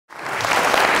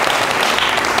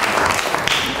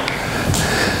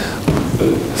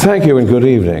Thank you and good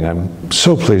evening. I'm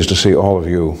so pleased to see all of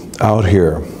you out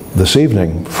here this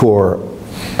evening for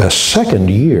a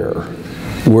second year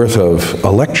worth of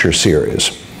a lecture series.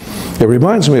 It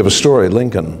reminds me of a story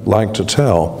Lincoln liked to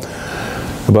tell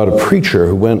about a preacher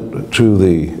who went to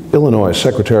the Illinois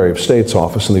Secretary of State's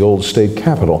office in the old state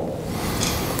capitol.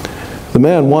 The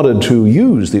man wanted to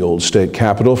use the old state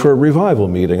capitol for a revival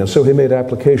meeting, and so he made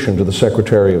application to the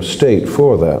Secretary of State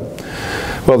for that.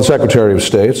 Well, the Secretary of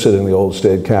State, sitting in the old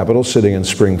state capitol, sitting in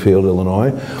Springfield,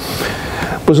 Illinois,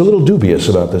 was a little dubious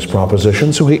about this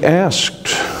proposition, so he asked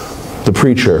the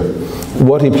preacher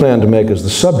what he planned to make as the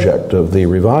subject of the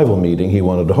revival meeting he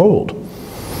wanted to hold.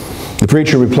 The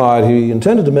preacher replied he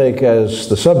intended to make as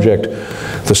the subject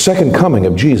the second coming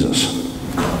of Jesus.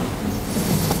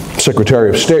 The Secretary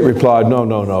of State replied,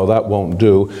 no, that won't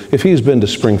do. If he's been to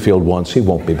Springfield once, he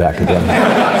won't be back again.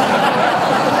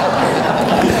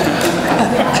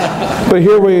 But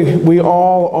here we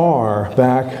all are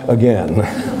back again.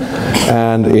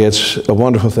 And it's a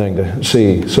wonderful thing to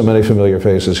see so many familiar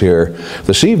faces here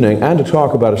this evening and to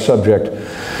talk about a subject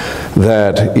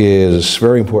that is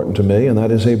very important to me, and that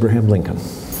is Abraham Lincoln.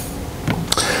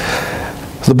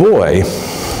 The boy,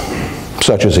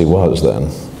 such as he was then,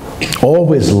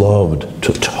 always loved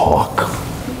to talk.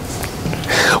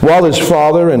 While his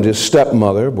father and his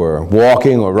stepmother were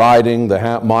walking or riding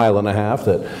the mile and a half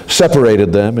that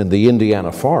separated them in the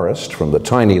Indiana forest from the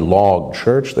tiny log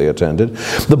church they attended,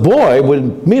 the boy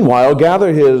would meanwhile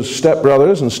gather his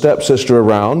stepbrothers and stepsister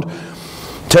around,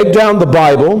 take down the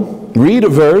Bible, read a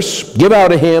verse, give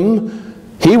out a hymn.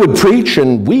 He would preach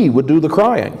and we would do the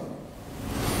crying.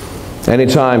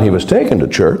 Anytime he was taken to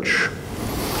church,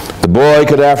 the boy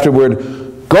could afterward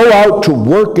go out to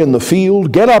work in the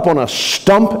field, get up on a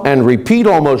stump, and repeat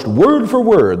almost word for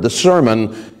word the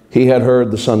sermon he had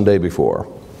heard the Sunday before.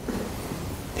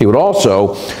 He would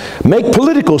also make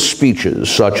political speeches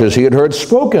such as he had heard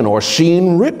spoken or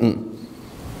seen written.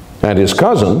 And his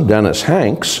cousin, Dennis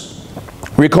Hanks,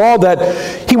 recalled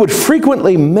that he would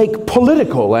frequently make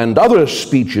political and other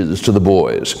speeches to the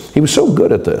boys. He was so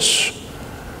good at this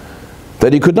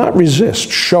that he could not resist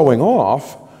showing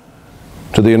off,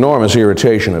 to the enormous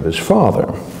irritation of his father.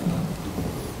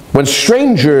 When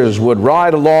strangers would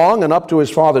ride along and up to his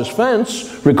father's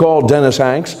fence, recalled Dennis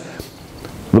Hanks,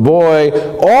 the boy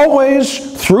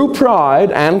always, through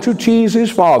pride and to tease his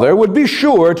father, would be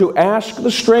sure to ask the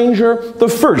stranger the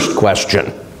first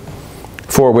question,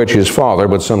 for which his father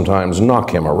would sometimes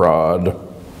knock him a rod.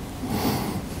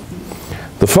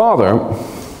 The father,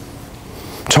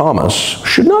 Thomas,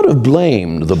 should not have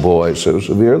blamed the boy so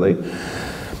severely,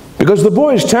 because the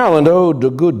boy's talent owed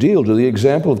a good deal to the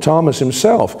example of Thomas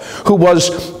himself, who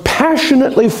was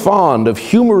passionately fond of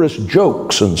humorous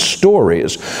jokes and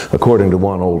stories, according to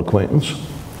one old acquaintance.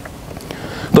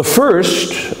 The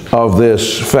first of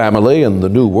this family in the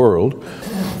New World,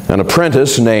 an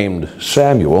apprentice named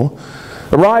Samuel,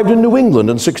 arrived in New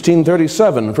England in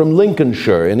 1637 from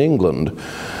Lincolnshire in England,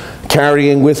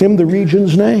 carrying with him the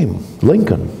region's name,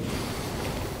 Lincoln.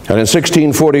 And in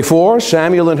 1644,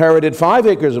 Samuel inherited 5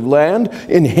 acres of land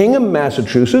in Hingham,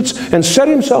 Massachusetts, and set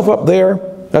himself up there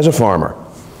as a farmer.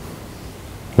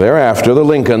 Thereafter, the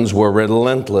Lincolns were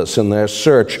relentless in their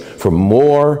search for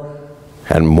more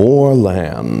and more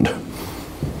land.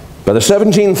 By the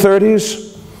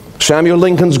 1730s, Samuel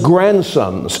Lincoln's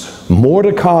grandsons,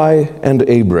 Mordecai and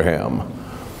Abraham,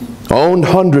 owned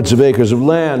hundreds of acres of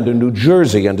land in New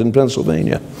Jersey and in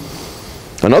Pennsylvania.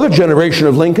 Another generation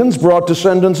of Lincolns brought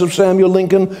descendants of Samuel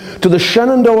Lincoln to the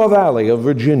Shenandoah Valley of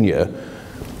Virginia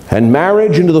and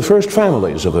marriage into the first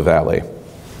families of the valley.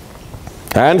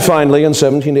 And finally, in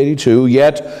 1782,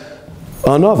 yet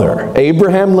another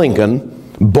Abraham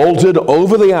Lincoln bolted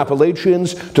over the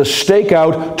Appalachians to stake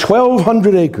out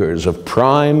 1,200 acres of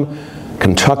prime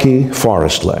Kentucky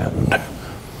forest land.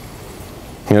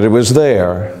 And it was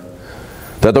there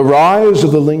that the rise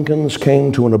of the Lincolns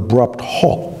came to an abrupt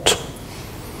halt.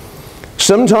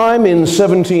 Sometime in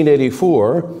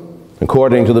 1784,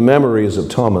 according to the memories of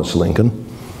Thomas Lincoln,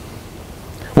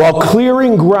 while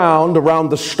clearing ground around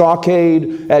the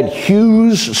stockade at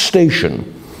Hughes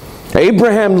Station,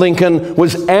 Abraham Lincoln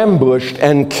was ambushed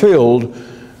and killed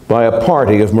by a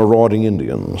party of marauding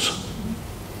Indians.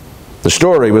 The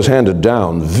story was handed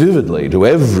down vividly to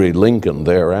every Lincoln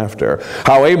thereafter,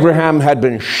 how Abraham had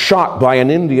been shot by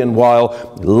an Indian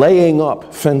while laying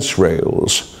up fence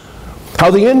rails. How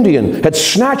the Indian had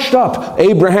snatched up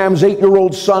Abraham's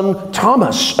 8-year-old son,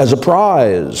 Thomas, as a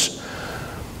prize.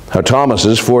 How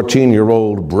Thomas's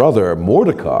 14-year-old brother,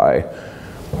 Mordecai,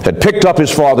 had picked up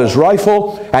his father's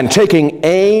rifle and, taking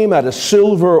aim at a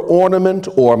silver ornament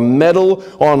or medal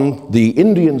on the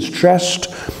Indian's chest,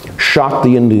 shot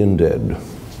the Indian dead.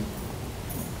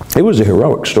 It was a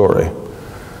heroic story.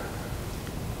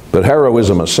 But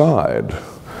heroism aside,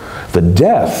 the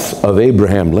death of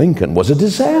Abraham Lincoln was a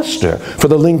disaster for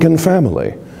the Lincoln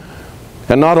family.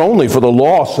 And not only for the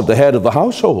loss of the head of the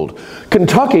household.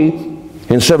 Kentucky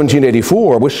in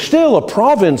 1784 was still a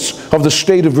province of the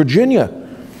state of Virginia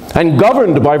and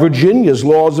governed by Virginia's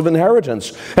laws of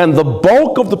inheritance. And the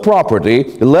bulk of the property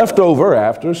left over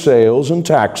after sales and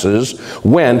taxes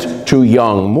went to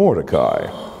young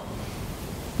Mordecai.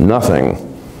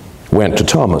 Nothing went to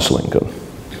Thomas Lincoln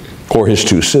or his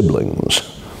two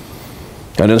siblings.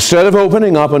 And instead of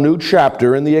opening up a new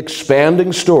chapter in the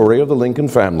expanding story of the Lincoln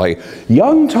family,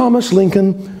 young Thomas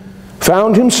Lincoln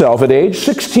found himself at age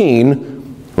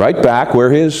 16 right back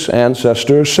where his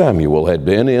ancestor Samuel had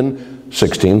been in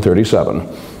 1637,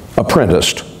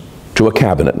 apprenticed to a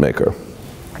cabinet maker.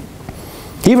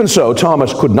 Even so,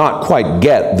 Thomas could not quite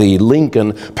get the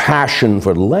Lincoln passion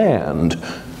for land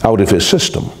out of his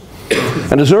system.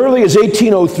 And as early as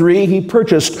 1803, he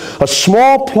purchased a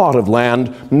small plot of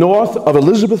land north of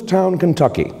Elizabethtown,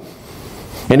 Kentucky.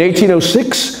 In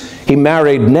 1806, he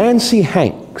married Nancy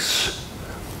Hanks.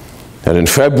 And in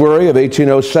February of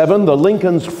 1807, the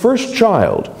Lincolns' first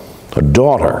child, a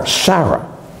daughter, Sarah,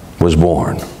 was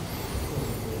born.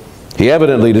 He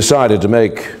evidently decided to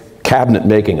make cabinet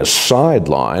making a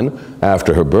sideline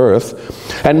after her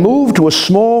birth and moved to a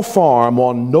small farm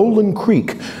on Nolan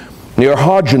Creek near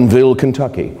Hodgenville,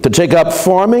 Kentucky, to take up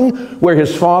farming where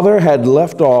his father had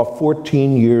left off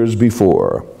 14 years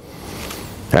before.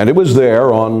 And it was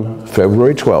there on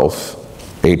February 12th,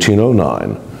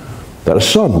 1809, that a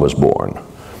son was born.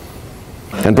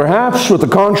 And perhaps with the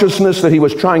consciousness that he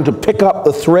was trying to pick up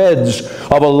the threads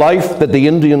of a life that the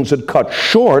Indians had cut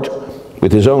short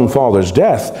with his own father's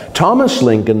death, Thomas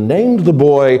Lincoln named the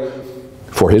boy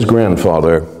for his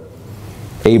grandfather,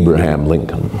 Abraham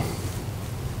Lincoln.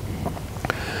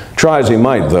 Try as he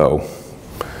might, though,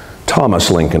 Thomas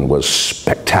Lincoln was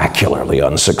spectacularly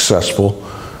unsuccessful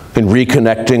in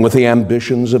reconnecting with the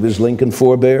ambitions of his Lincoln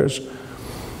forebears.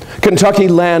 Kentucky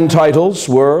land titles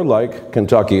were, like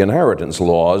Kentucky inheritance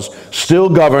laws, still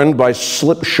governed by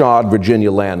slipshod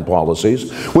Virginia land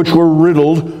policies, which were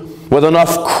riddled with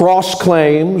enough cross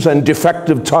claims and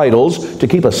defective titles to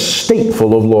keep a state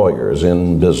full of lawyers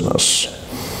in business.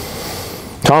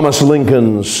 Thomas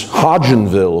Lincoln's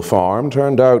Hodgenville farm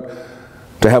turned out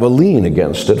to have a lien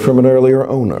against it from an earlier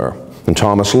owner, and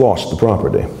Thomas lost the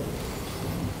property.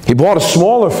 He bought a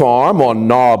smaller farm on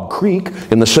Knob Creek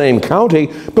in the same county,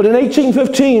 but in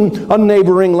 1815, a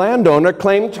neighboring landowner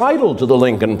claimed title to the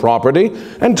Lincoln property,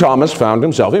 and Thomas found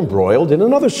himself embroiled in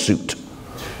another suit.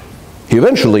 He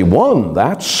eventually won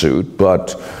that suit,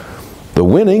 but the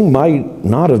winning might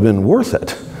not have been worth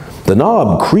it. The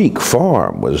Knob Creek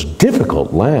farm was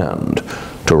difficult land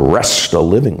to wrest a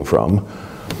living from.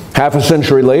 Half a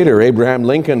century later, Abraham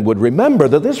Lincoln would remember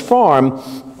that this farm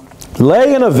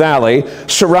lay in a valley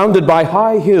surrounded by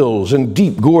high hills and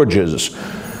deep gorges.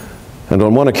 And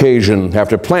on one occasion,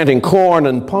 after planting corn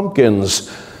and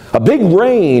pumpkins, a big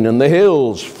rain in the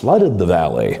hills flooded the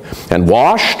valley and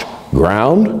washed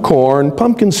ground, corn,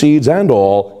 pumpkin seeds, and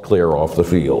all clear off the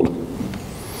field.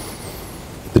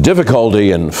 The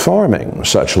difficulty in farming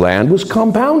such land was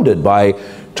compounded by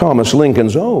Thomas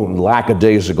Lincoln's own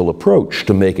lackadaisical approach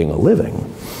to making a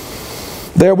living.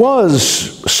 There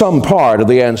was some part of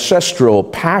the ancestral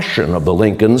passion of the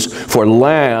Lincolns for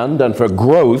land and for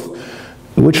growth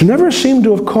which never seemed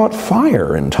to have caught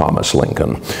fire in Thomas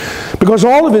Lincoln, because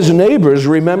all of his neighbors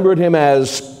remembered him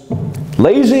as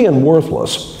lazy and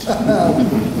worthless,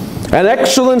 an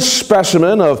excellent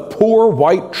specimen of poor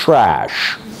white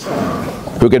trash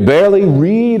who could barely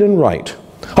read and write,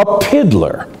 a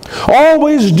piddler,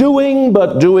 always doing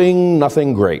but doing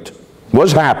nothing great,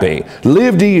 was happy,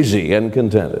 lived easy and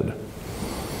contented.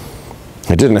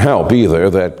 It didn't help either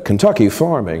that Kentucky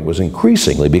farming was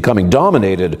increasingly becoming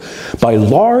dominated by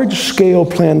large-scale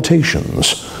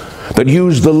plantations that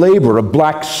used the labor of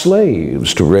black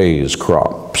slaves to raise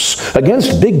crops.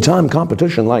 Against big-time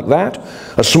competition like that,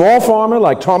 a small farmer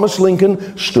like Thomas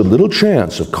Lincoln stood little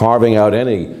chance of carving out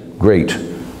any great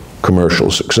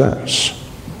commercial success.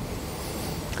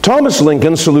 Thomas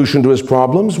Lincoln's solution to his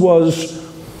problems was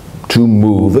to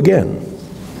move again,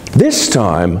 this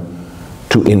time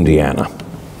to Indiana,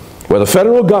 where the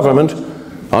federal government,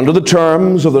 under the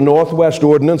terms of the Northwest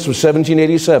Ordinance of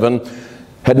 1787,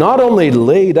 had not only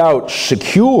laid out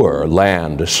secure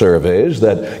land surveys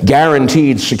that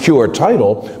guaranteed secure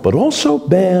title, but also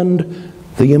banned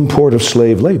the import of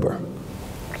slave labor.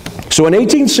 So in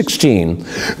 1816,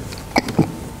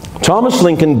 Thomas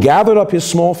Lincoln gathered up his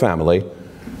small family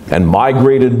and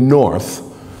migrated north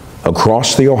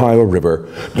across the Ohio River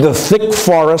to the thick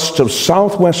forests of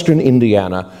southwestern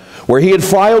Indiana, where he had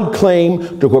filed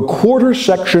claim to a quarter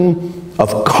section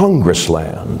of Congress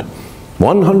land,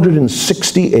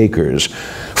 160 acres,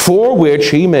 for which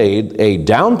he made a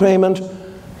down payment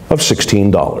of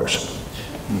 $16.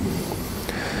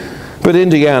 But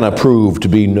Indiana proved to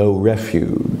be no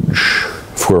refuge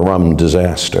for a rum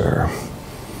disaster.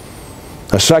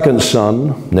 A second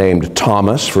son, named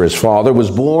Thomas for his father, was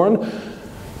born,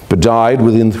 but died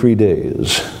within 3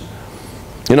 days.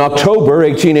 In October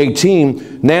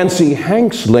 1818, Nancy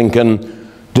Hanks Lincoln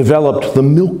developed the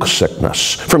milk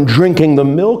sickness from drinking the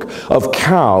milk of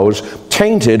cows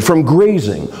tainted from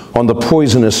grazing on the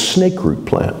poisonous snakeroot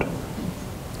plant,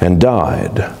 and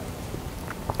died.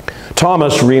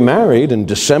 Thomas remarried in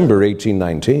December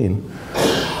 1819,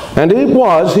 and it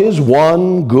was his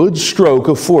one good stroke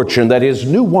of fortune that his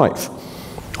new wife,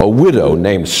 a widow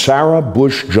named Sarah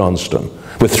Bush Johnston,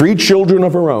 with 3 children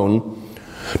of her own,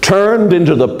 turned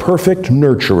into the perfect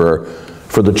nurturer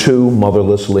for the 2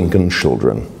 motherless Lincoln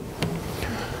children.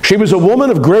 She was a woman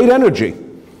of great energy,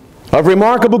 of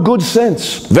remarkable good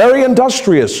sense, very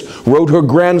industrious, wrote her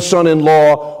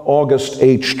grandson-in-law, August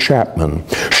H. Chapman.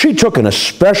 She took an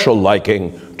especial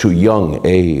liking to young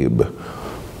Abe.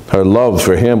 Her love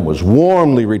for him was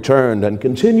warmly returned and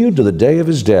continued to the day of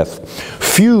his death.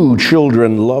 Few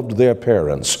children loved their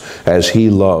parents as he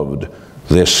loved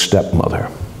this stepmother.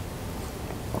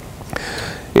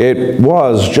 It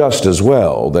was just as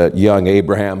well that young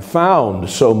Abraham found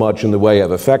so much in the way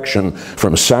of affection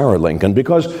from Sarah Lincoln,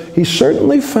 because he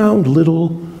certainly found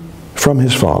little from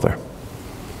his father.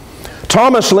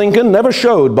 Thomas Lincoln never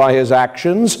showed by his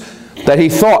actions that he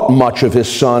thought much of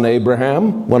his son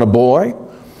Abraham when a boy,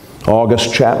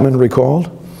 August Chapman recalled.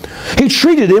 He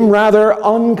treated him rather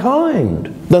unkind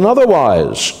than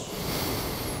otherwise.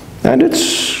 And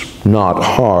it's not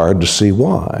hard to see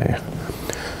why.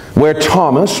 Where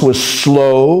Thomas was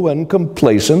slow and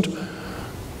complacent,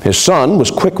 his son was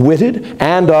quick-witted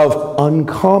and of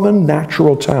uncommon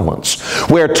natural talents.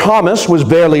 Where Thomas was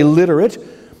barely literate,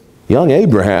 young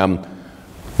Abraham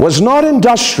was not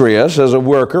industrious as a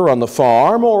worker on the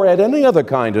farm or at any other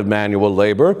kind of manual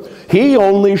labor. He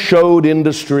only showed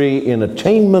industry in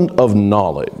attainment of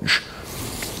knowledge.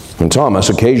 And Thomas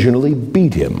occasionally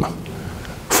beat him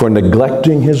for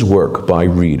neglecting his work by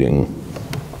reading.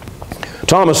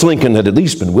 Thomas Lincoln had at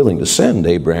least been willing to send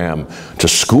Abraham to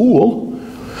school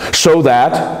so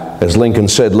that, as Lincoln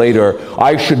said later,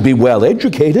 I should be well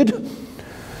educated.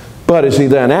 But as he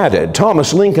then added,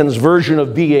 Thomas Lincoln's version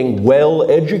of being well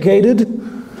educated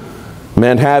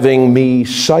meant having me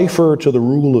cipher to the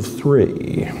rule of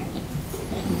 3.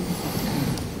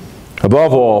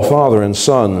 Above all, father and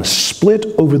son split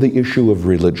over the issue of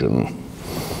religion.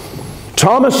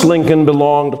 Thomas Lincoln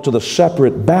belonged to the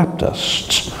Separate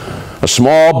Baptists, a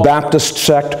small Baptist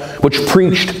sect which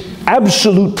preached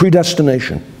absolute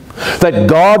predestination, that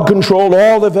God controlled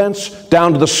all events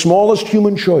down to the smallest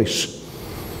human choice.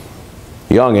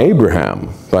 Young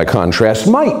Abraham, by contrast,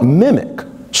 might mimic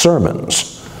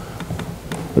sermons,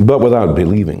 but without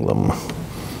believing them.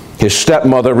 His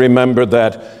stepmother remembered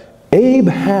that Abe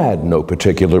had no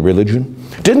particular religion,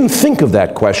 didn't think of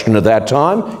that question at that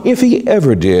time. If he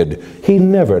ever did, he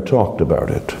never talked about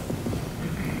it.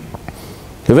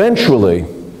 Eventually,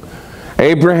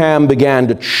 Abraham began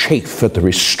to chafe at the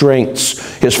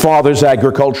restraints his father's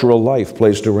agricultural life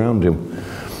placed around him.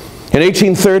 In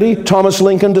 1830, Thomas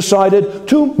Lincoln decided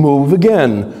to move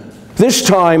again, this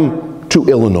time to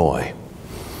Illinois.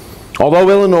 Although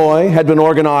Illinois had been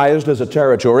organized as a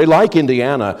territory, like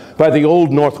Indiana, by the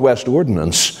old Northwest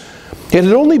Ordinance, it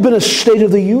had only been a state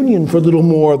of the Union for little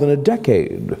more than a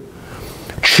decade.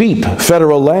 Cheap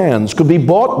federal lands could be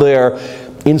bought there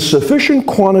in sufficient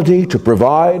quantity to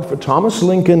provide for Thomas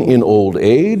Lincoln in old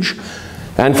age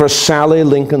and for Sally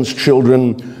Lincoln's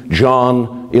children,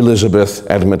 John, Elizabeth,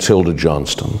 and Matilda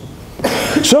Johnston.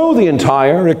 So the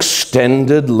entire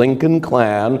extended Lincoln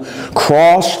clan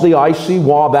crossed the icy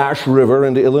Wabash River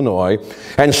into Illinois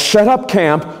and set up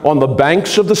camp on the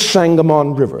banks of the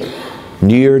Sangamon River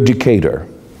near Decatur.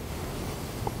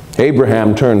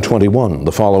 Abraham turned 21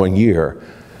 the following year,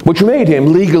 which made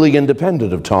him legally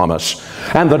independent of Thomas,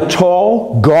 and the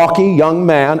tall, gawky young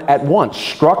man at once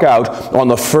struck out on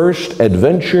the first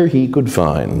adventure he could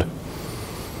find.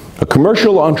 A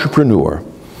commercial entrepreneur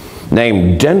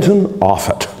named Denton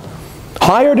Offutt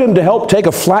hired him to help take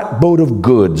a flatboat of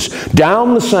goods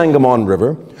down the Sangamon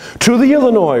River to the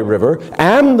Illinois River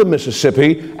and the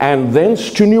Mississippi, and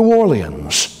thence to New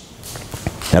Orleans.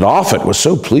 And Offutt was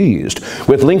so pleased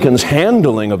with Lincoln's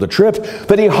handling of the trip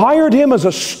that he hired him as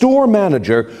a store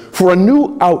manager for a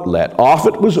new outlet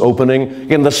Offutt was opening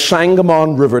in the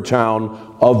Sangamon River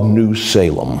town of New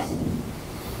Salem.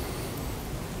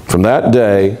 From that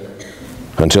day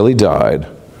until he died,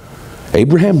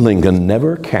 Abraham Lincoln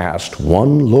never cast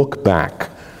one look back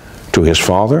to his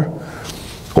father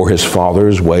or his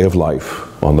father's way of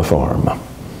life on the farm.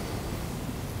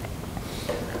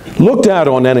 Looked at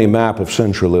on any map of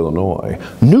central Illinois,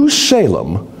 New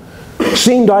Salem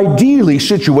seemed ideally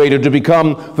situated to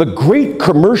become the great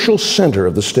commercial center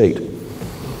of the state.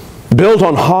 Built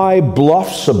on high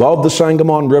bluffs above the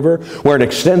Sangamon River, where an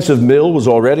extensive mill was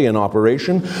already in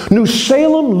operation, New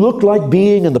Salem looked like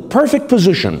being in the perfect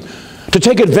position to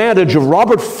take advantage of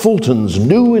Robert Fulton's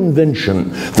new invention,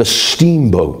 the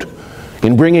steamboat,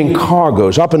 in bringing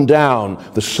cargoes up and down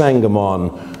the Sangamon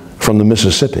from the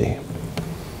Mississippi.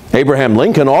 Abraham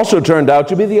Lincoln also turned out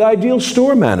to be the ideal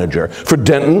store manager for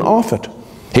Denton Offutt.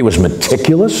 He was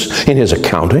meticulous in his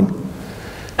accounting,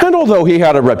 and although he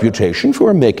had a reputation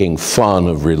for making fun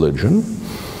of religion,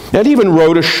 and even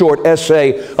wrote a short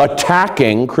essay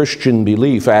attacking Christian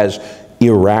belief as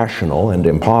irrational and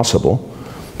impossible,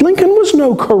 Lincoln was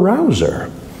no carouser.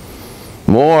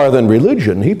 More than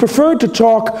religion, he preferred to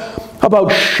talk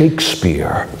about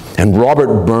Shakespeare and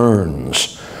Robert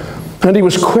Burns, and he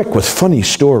was quick with funny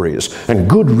stories and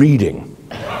good reading.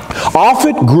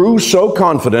 Offutt grew so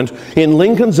confident in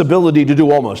Lincoln's ability to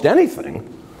do almost anything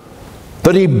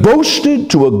that he boasted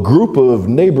to a group of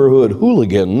neighborhood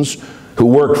hooligans who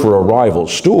worked for a rival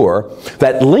store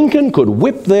that Lincoln could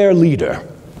whip their leader.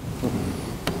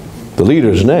 The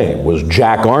leader's name was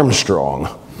Jack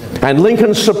Armstrong, and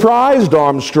Lincoln surprised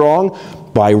Armstrong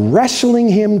by wrestling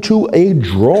him to a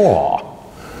draw,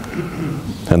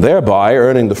 and thereby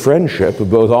earning the friendship of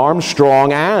both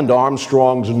Armstrong and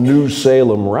Armstrong's New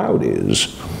Salem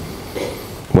rowdies.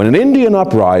 When an Indian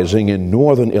uprising in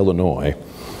northern Illinois,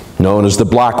 known as the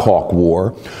Black Hawk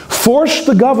War, forced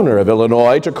the governor of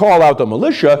Illinois to call out the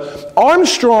militia,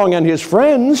 Armstrong and his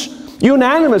friends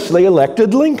unanimously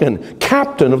elected Lincoln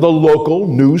captain of the local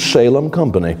New Salem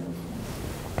Company.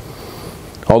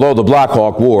 Although the Black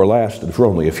Hawk War lasted for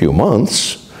only a few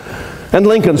months, and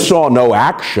Lincoln saw no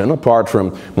action apart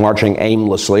from marching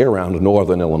aimlessly around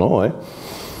northern Illinois,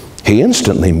 he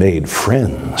instantly made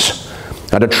friends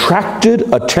and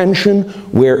attracted attention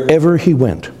wherever he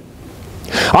went.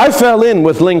 I fell in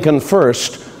with Lincoln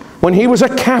first when he was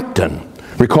a captain,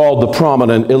 recalled the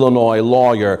prominent Illinois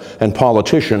lawyer and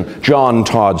politician John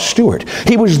Todd Stewart.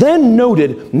 He was then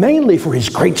noted mainly for his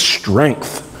great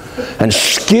strength and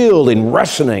skill in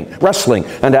wrestling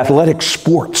and athletic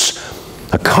sports.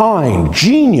 A kind,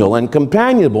 genial, and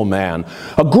companionable man,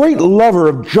 a great lover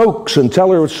of jokes and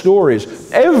teller of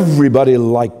stories. Everybody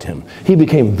liked him. He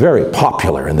became very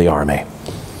popular in the army.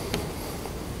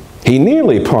 He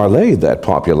nearly parlayed that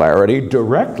popularity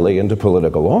directly into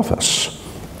political office.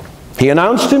 He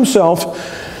announced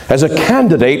himself as a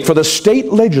candidate for the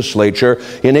state legislature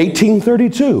in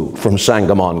 1832 from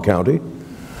Sangamon County,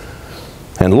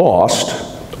 and lost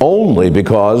only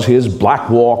because his Black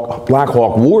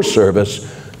Hawk War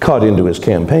service cut into his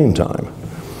campaign time.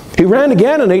 He ran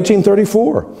again in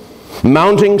 1834,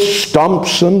 mounting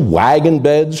stumps and wagon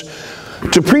beds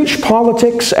to preach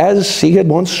politics as he had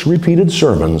once repeated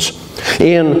sermons,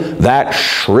 in that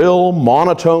shrill,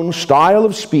 monotone style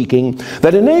of speaking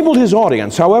that enabled his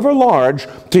audience, however large,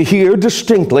 to hear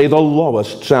distinctly the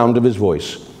lowest sound of his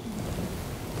voice.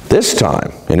 This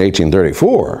time, in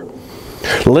 1834,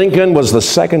 Lincoln was the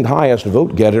second highest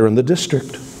vote getter in the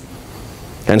district.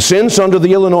 And since under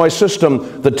the Illinois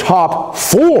system, the top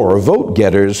 4 vote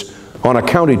getters on a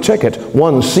county ticket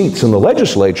won seats in the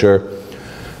legislature,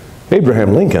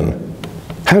 Abraham Lincoln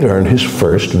had earned his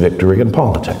first victory in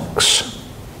politics.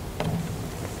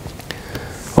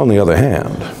 On the other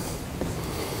hand,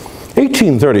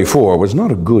 1834 was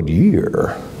not a good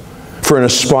year for an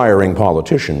aspiring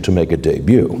politician to make a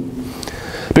debut,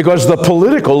 because the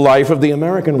political life of the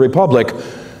American Republic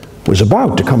was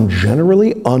about to come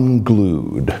generally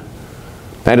unglued.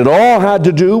 And it all had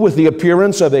to do with the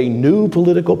appearance of a new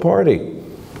political party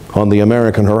on the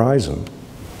American horizon.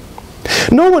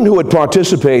 No one who had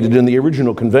participated in the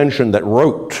original convention that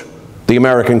wrote the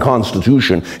American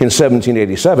Constitution in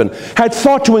 1787 had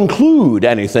thought to include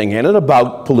anything in it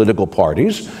about political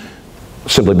parties,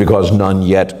 simply because none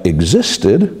yet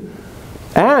existed.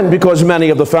 and because many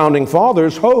of the Founding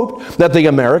Fathers hoped that the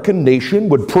American nation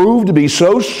would prove to be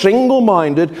so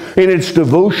single-minded in its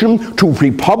devotion to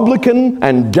Republican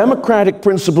and Democratic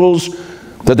principles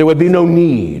that there would be no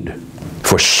need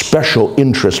for special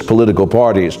interest political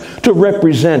parties to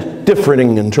represent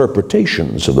differing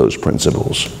interpretations of those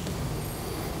principles.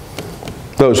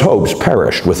 Those hopes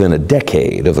perished within a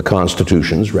decade of the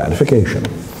Constitution's ratification.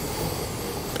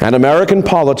 And American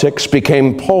politics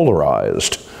became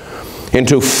polarized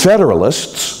into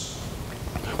Federalists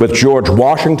with George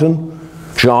Washington,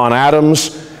 John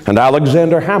Adams, and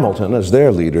Alexander Hamilton as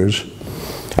their leaders,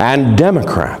 and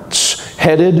Democrats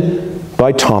headed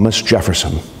by Thomas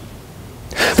Jefferson.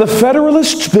 The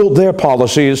Federalists built their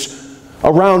policies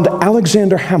around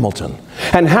Alexander Hamilton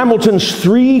and Hamilton's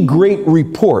three great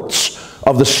reports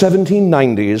of the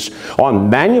 1790s on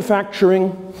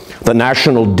manufacturing, the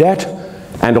national debt,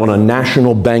 and on a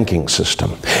national banking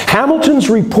system. Hamilton's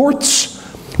reports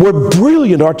were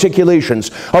brilliant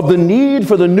articulations of the need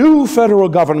for the new federal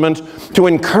government to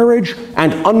encourage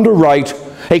and underwrite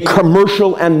a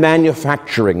commercial and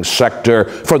manufacturing sector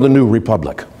for the new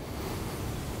republic.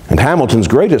 And Hamilton's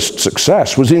greatest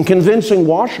success was in convincing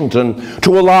Washington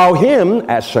to allow him,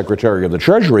 as Secretary of the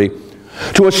Treasury,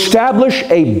 to establish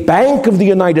a Bank of the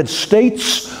United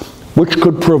States which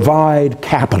could provide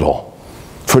capital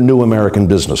for new American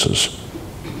businesses.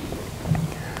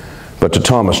 But to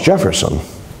Thomas Jefferson,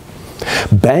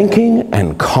 banking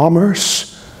and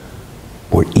commerce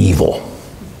were evil.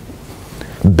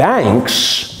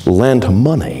 Banks lent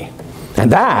money, and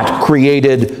that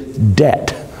created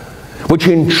debt, which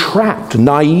entrapped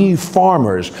naive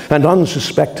farmers and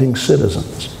unsuspecting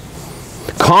citizens.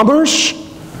 Commerce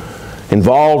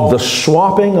involved the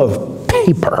swapping of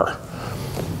paper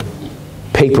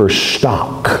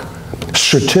stock,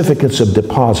 certificates of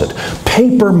deposit,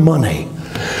 paper money,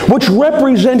 which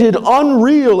represented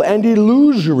unreal and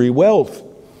illusory wealth.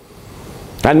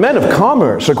 And men of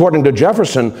commerce, according to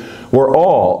Jefferson, were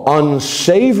all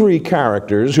unsavory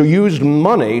characters who used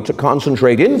money to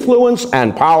concentrate influence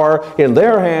and power in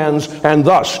their hands and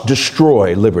thus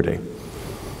destroy liberty.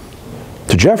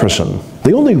 To Jefferson,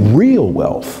 the only real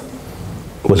wealth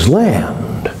was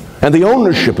land and the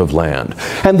ownership of land.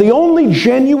 And the only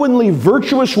genuinely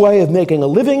virtuous way of making a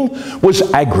living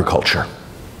was agriculture.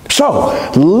 So,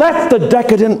 let the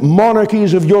decadent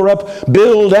monarchies of Europe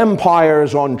build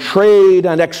empires on trade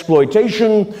and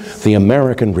exploitation. The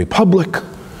American Republic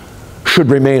should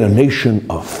remain a nation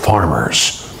of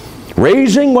farmers,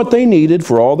 raising what they needed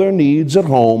for all their needs at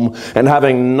home and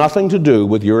having nothing to do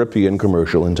with European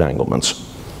commercial entanglements.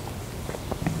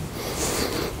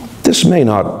 This may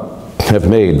not have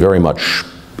made very much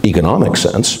economic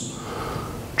sense.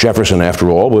 Jefferson, after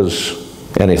all, was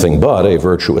anything but a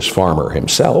virtuous farmer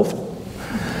himself,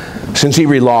 since he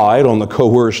relied on the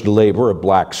coerced labor of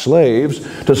black slaves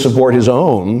to support his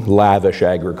own lavish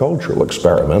agricultural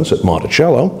experiments at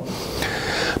Monticello.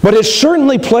 But it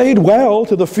certainly played well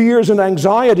to the fears and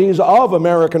anxieties of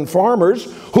American farmers,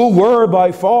 who were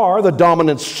by far the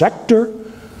dominant sector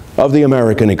of the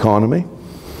American economy.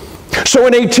 So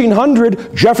in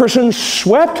 1800, Jefferson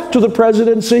swept to the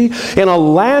presidency in a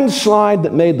landslide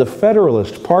that made the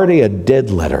Federalist Party a dead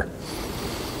letter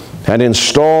and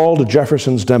installed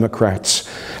Jefferson's Democrats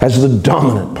as the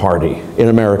dominant party in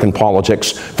American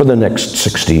politics for the next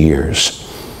 60 years.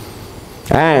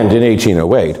 And in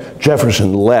 1808,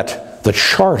 Jefferson let the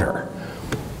charter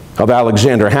of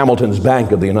Alexander Hamilton's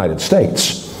Bank of the United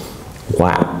States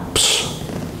lapse.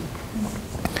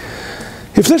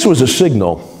 If this was a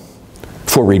signal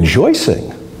for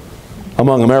rejoicing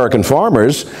among American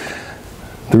farmers,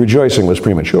 the rejoicing was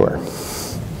premature.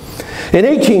 In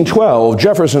 1812,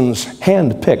 Jefferson's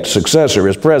hand-picked successor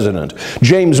as president,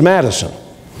 James Madison,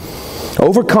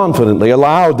 overconfidently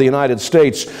allowed the United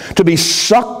States to be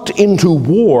sucked into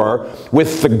war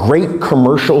with the great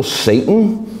commercial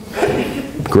Satan,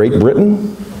 Great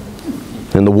Britain,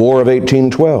 in the War of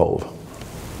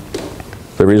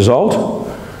 1812. The result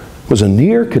was a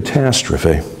near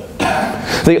catastrophe.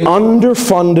 The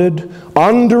underfunded,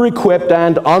 under-equipped,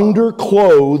 and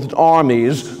underclothed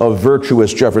armies of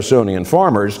virtuous Jeffersonian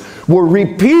farmers were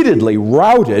repeatedly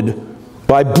routed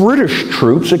by British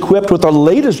troops equipped with the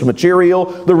latest material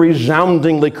the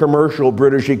resoundingly commercial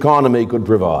British economy could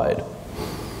provide.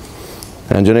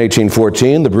 And in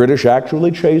 1814, the British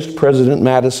actually chased President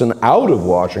Madison out of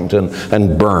Washington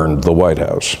and burned the White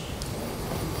House.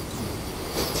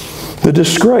 The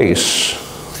disgrace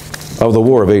of the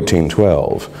War of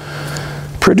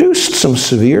 1812 produced some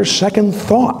severe second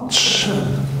thoughts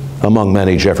among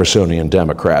many Jeffersonian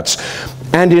Democrats,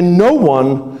 and in no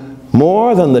one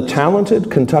more than the talented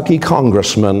Kentucky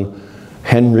Congressman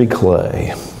Henry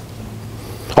Clay.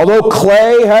 Although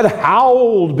Clay had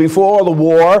howled before the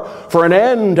war for an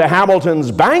end to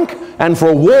Hamilton's bank and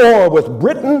for war with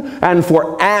Britain and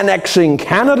for annexing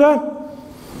Canada,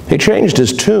 he changed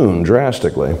his tune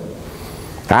drastically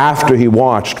after he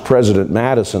watched President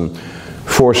Madison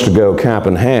forced to go cap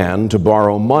in hand to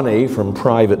borrow money from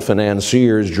private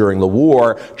financiers during the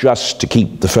war just to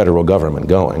keep the federal government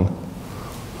going.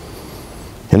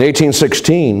 In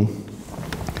 1816,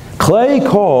 Clay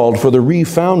called for the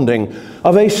refounding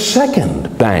of a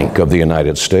second Bank of the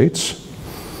United States.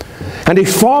 And he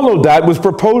followed that with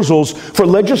proposals for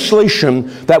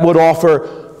legislation that would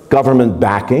offer government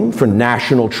backing for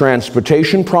national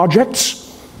transportation projects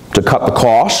to cut the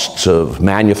costs of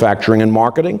manufacturing and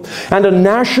marketing, and a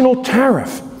national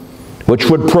tariff which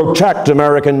would protect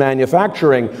American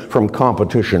manufacturing from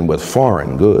competition with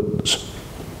foreign goods.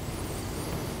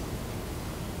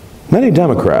 Many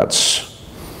Democrats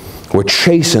were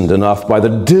chastened enough by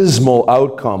the dismal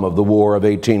outcome of the War of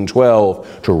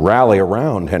 1812 to rally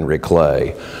around Henry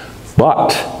Clay. But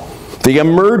the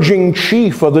emerging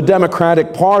chief of the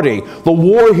Democratic Party, the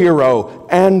war hero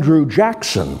Andrew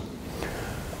Jackson,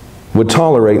 would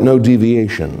tolerate no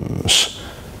deviations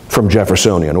from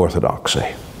Jeffersonian orthodoxy.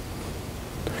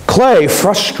 Clay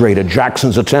frustrated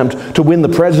Jackson's attempt to win the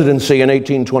presidency in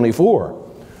 1824.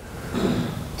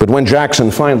 But when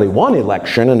Jackson finally won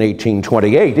election in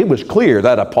 1828, it was clear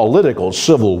that a political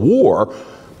civil war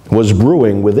was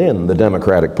brewing within the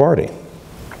Democratic Party.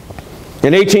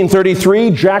 In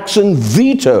 1833, Jackson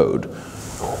vetoed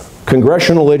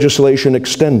congressional legislation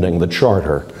extending the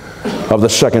charter of the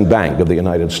Second Bank of the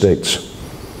United States.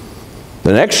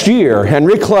 The next year,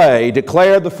 Henry Clay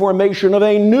declared the formation of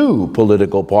a new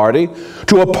political party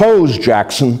to oppose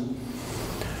Jackson,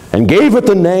 and gave it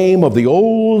the name of the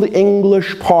old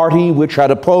English party which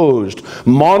had opposed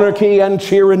monarchy and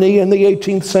tyranny in the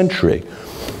 18th century,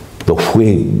 the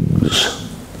Whigs.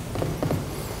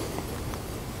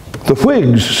 The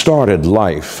Whigs started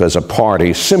life as a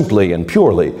party simply and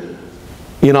purely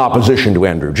in opposition to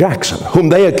Andrew Jackson, whom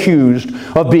they accused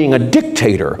of being a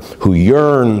dictator who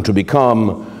yearned to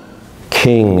become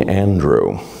King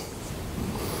Andrew.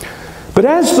 But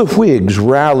as the Whigs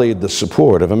rallied the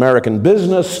support of American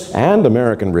business and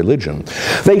American religion,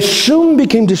 they soon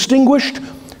became distinguished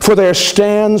for their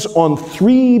stands on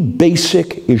three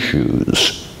basic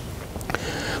issues.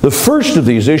 The first of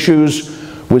these issues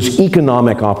was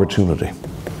economic opportunity.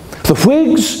 The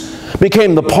Whigs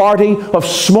became the party of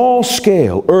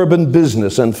small-scale urban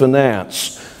business and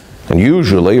finance, and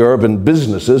usually urban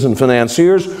businesses and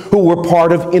financiers who were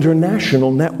part of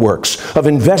international networks of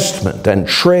investment and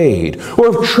trade, or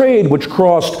of trade which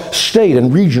crossed state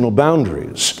and regional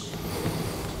boundaries.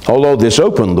 Although this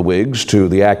opened the Whigs to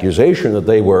the accusation that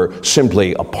they were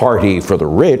simply a party for the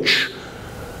rich,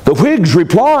 the Whigs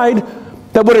replied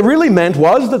that what it really meant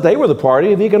was that they were the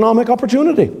party of economic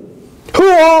opportunity. Who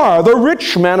are the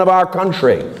rich men of our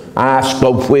country? Asked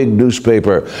a Whig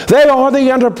newspaper. They are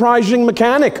the enterprising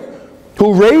mechanic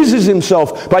who raises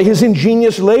himself by his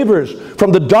ingenious labors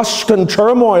from the dust and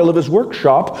turmoil of his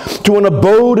workshop to an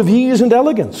abode of ease and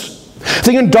elegance.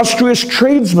 The industrious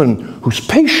tradesman whose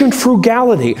patient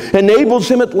frugality enables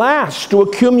him at last to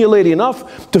accumulate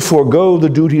enough to forego the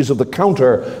duties of the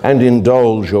counter and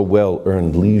indulge a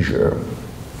well-earned leisure.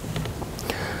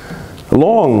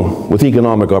 Along with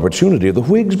economic opportunity, the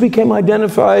Whigs became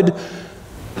identified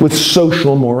with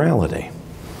social morality.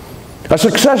 A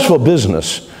successful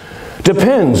business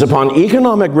depends upon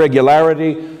economic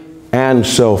regularity and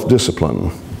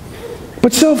self-discipline.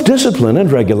 But self-discipline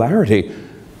and regularity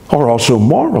are also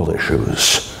moral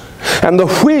issues. And the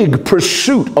Whig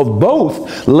pursuit of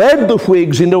both led the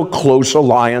Whigs into a close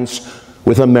alliance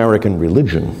with American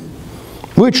religion,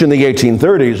 which in the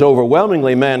 1830s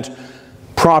overwhelmingly meant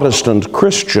Protestant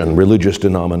Christian religious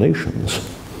denominations.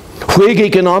 Whig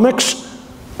economics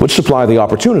would supply the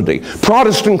opportunity.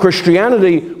 Protestant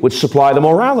Christianity would supply the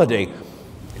morality.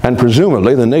 And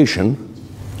presumably the nation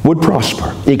would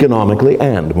prosper economically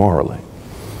and morally.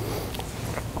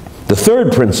 The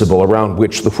third principle around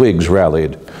which the Whigs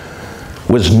rallied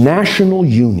was national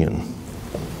union.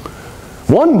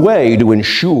 One way to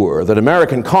ensure that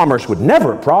American commerce would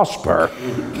never prosper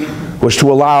was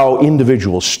to allow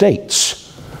individual states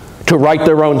to write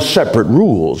their own separate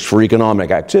rules for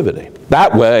economic activity.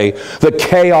 That way, the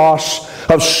chaos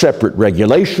of separate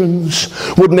regulations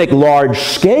would make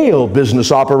large-scale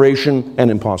business operation an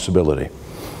impossibility.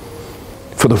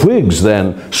 For the Whigs,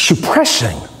 then,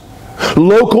 suppressing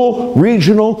local,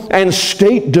 regional, and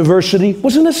state diversity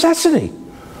was a necessity.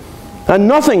 And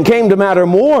nothing came to matter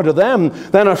more to them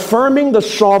than affirming the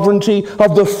sovereignty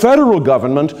of the federal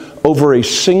government over a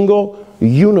single,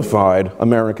 unified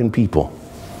American people.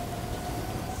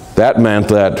 That meant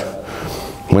that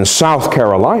when South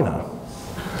Carolina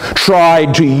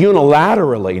tried to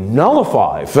unilaterally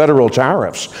nullify federal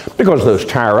tariffs because those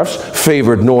tariffs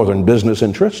favored northern business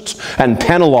interests and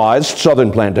penalized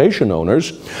southern plantation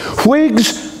owners,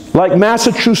 Whigs like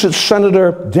Massachusetts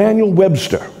Senator Daniel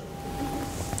Webster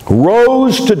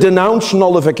rose to denounce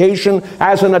nullification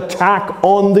as an attack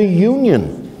on the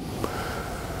Union.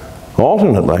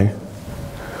 Alternately,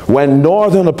 when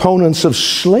northern opponents of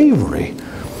slavery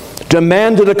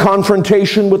demanded a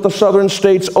confrontation with the southern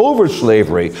states over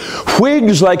slavery,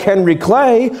 Whigs like Henry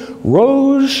Clay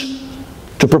rose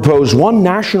to propose one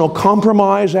national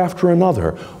compromise after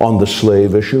another on the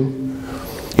slave issue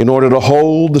in order to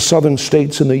hold the southern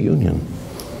states in the Union.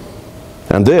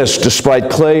 And this, despite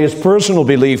Clay's personal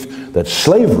belief that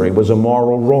slavery was a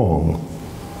moral wrong.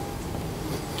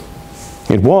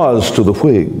 It was to the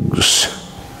Whigs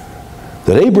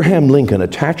that Abraham Lincoln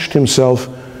attached himself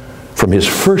from his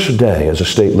first day as a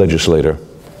state legislator.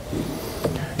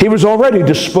 He was already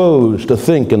disposed to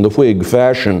think in the Whig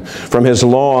fashion from his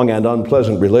long and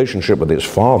unpleasant relationship with his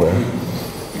father.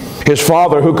 His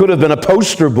father, who could have been a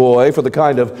poster boy for the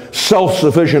kind of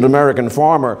self-sufficient American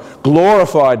farmer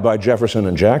glorified by Jefferson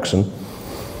and Jackson.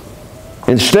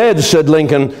 Instead, said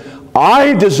Lincoln,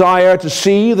 I desire to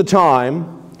see the time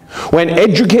when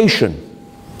education,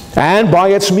 and by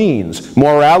its means,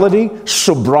 morality,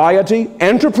 sobriety,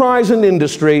 enterprise, and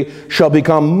industry shall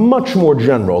become much more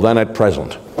general than at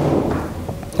present.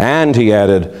 And, he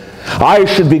added, I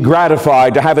should be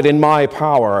gratified to have it in my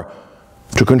power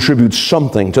to contribute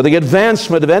something to the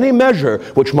advancement of any measure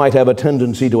which might have a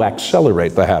tendency to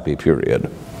accelerate the happy period.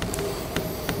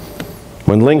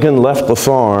 When Lincoln left the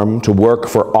farm to work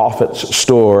for Offutt's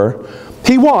store,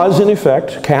 he was, in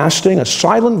effect, casting a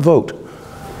silent vote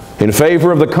in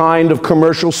favor of the kind of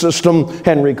commercial system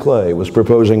Henry Clay was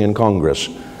proposing in Congress.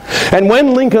 And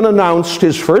when Lincoln announced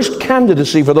his first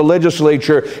candidacy for the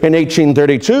legislature in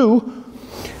 1832,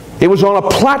 it was on a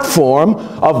platform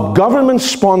of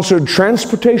government-sponsored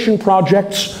transportation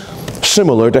projects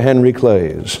similar to Henry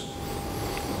Clay's.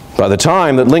 By the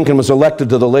time that Lincoln was elected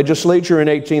to the legislature in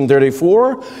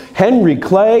 1834, Henry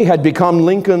Clay had become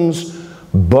Lincoln's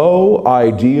beau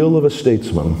ideal of a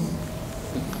statesman,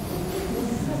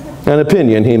 an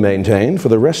opinion he maintained for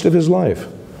the rest of his life.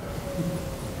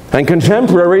 And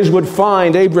contemporaries would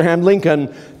find Abraham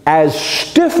Lincoln as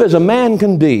stiff as a man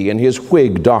can be in his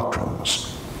Whig doctrines.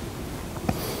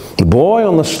 The boy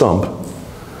on the stump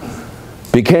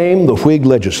became the Whig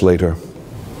legislator,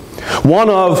 one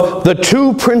of the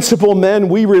two principal men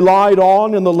we relied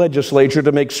on in the legislature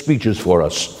to make speeches for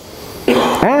us.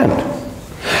 And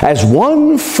as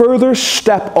one further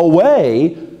step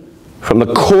away from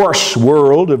the coarse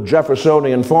world of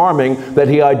Jeffersonian farming that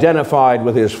he identified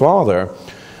with his father,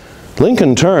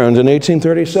 Lincoln turned in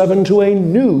 1837 to a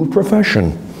new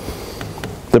profession.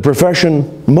 The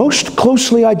profession most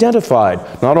closely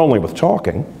identified, not only with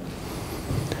talking,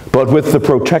 but with the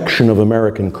protection of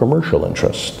American commercial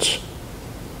interests.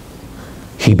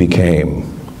 He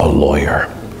became a lawyer.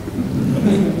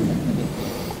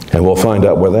 And we'll find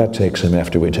out where that takes him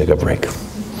after we take a break.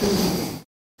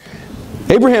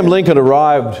 Abraham Lincoln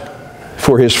arrived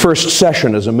for his first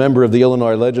session as a member of the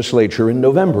Illinois legislature in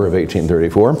November of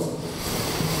 1834.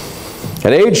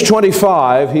 At age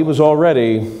 25, he was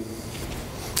already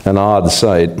an odd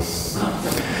sight.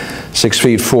 6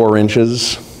 feet 4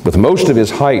 inches, with most of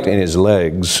his height in his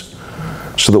legs,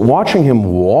 so that watching him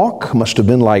walk must have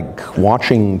been like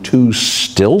watching two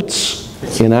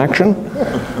stilts in action.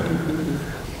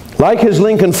 Like his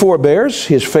Lincoln forebears,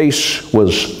 his face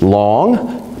was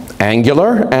long,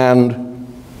 angular, and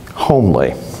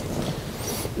homely.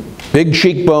 Big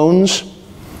cheekbones,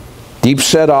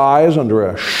 deep-set eyes under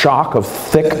a shock of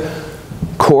thick,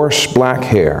 coarse black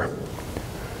hair.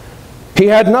 He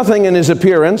had nothing in his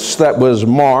appearance that was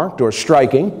marked or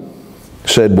striking,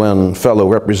 said one fellow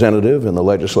representative in the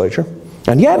legislature.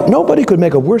 And yet nobody could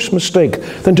make a worse mistake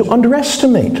than to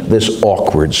underestimate this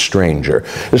awkward stranger,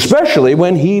 especially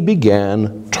when he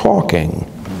began talking.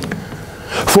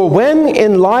 For when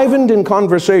enlivened in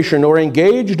conversation or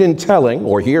engaged in telling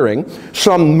or hearing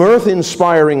some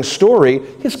mirth-inspiring story,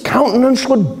 his countenance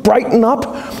would brighten up,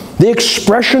 the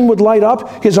expression would light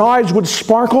up, his eyes would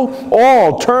sparkle,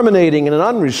 all terminating in an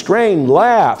unrestrained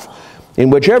laugh in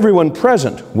which everyone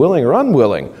present, willing or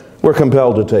unwilling, were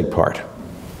compelled to take part.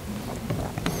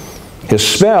 His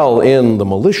spell in the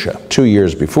militia 2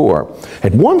 years before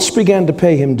had once began to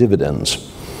pay him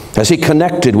dividends. as he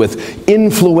connected with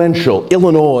influential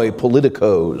Illinois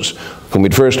politicos whom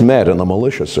he'd first met in the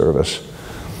militia service.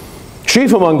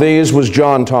 Chief among these was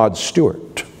John Todd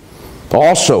Stewart,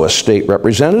 also a state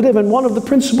representative and one of the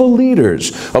principal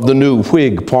leaders of the new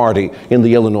Whig Party in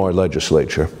the Illinois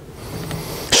legislature.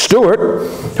 Stewart,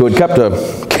 who had kept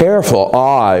a careful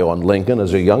eye on Lincoln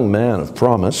as a young man of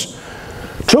promise,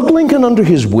 took Lincoln under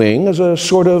his wing as a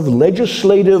sort of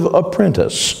legislative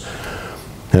apprentice.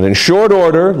 And in short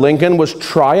order, Lincoln was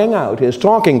trying out his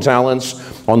talking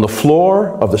talents on the floor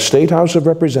of the State House of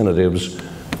Representatives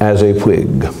as a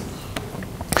Whig.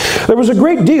 There was a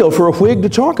great deal for a Whig to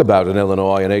talk about in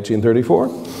Illinois in 1834.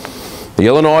 The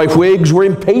Illinois Whigs were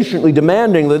impatiently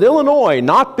demanding that Illinois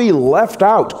not be left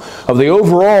out of the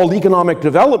overall economic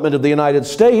development of the United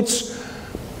States.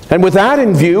 And with that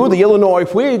in view, the Illinois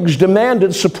Whigs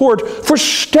demanded support for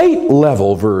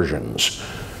state-level versions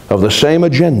of the same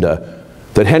agenda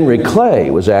that Henry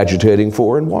Clay was agitating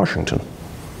for in Washington.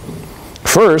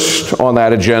 First on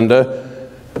that agenda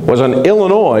was an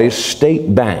Illinois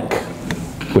state bank,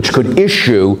 which could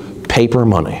issue paper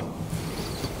money.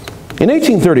 In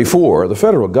 1834, the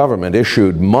federal government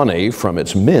issued money from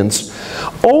its mints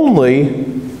only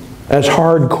as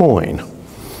hard coin,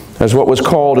 as what was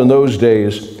called in those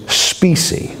days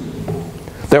specie.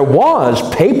 There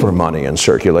was paper money in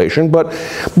circulation, but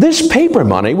this paper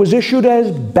money was issued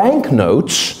as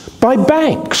banknotes by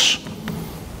banks,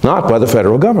 not by the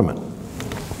federal government.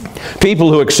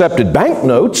 People who accepted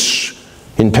banknotes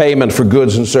in payment for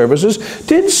goods and services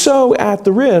did so at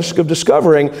the risk of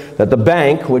discovering that the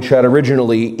bank which had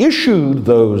originally issued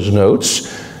those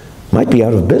notes might be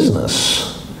out of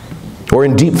business or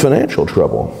in deep financial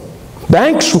trouble.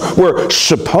 Banks were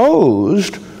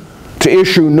supposed to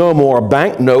issue no more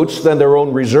banknotes than their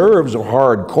own reserves of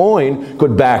hard coin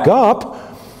could back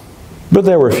up, but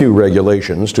there were few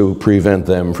regulations to prevent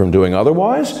them from doing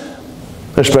otherwise,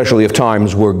 especially if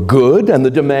times were good and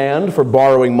the demand for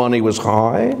borrowing money was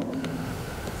high.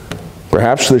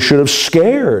 Perhaps this should have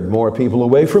scared more people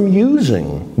away from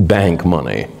using bank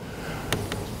money.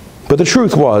 But the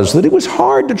truth was that it was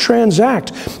hard to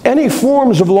transact any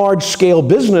forms of large-scale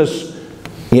business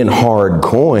in hard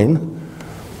coin.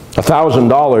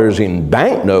 $1,000 in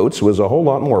banknotes was a whole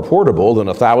lot more portable than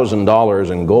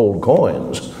 $1,000 in gold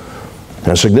coins,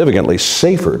 and significantly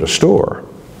safer to store.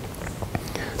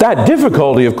 That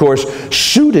difficulty, of course,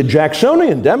 suited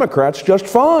Jacksonian Democrats just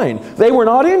fine. They were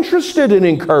not interested in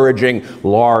encouraging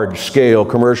large-scale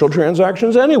commercial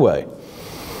transactions anyway.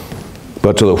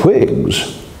 But to the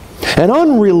Whigs, an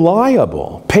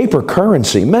unreliable paper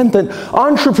currency meant that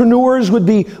entrepreneurs would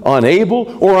be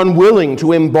unable or unwilling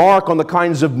to embark on the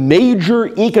kinds of major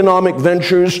economic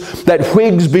ventures that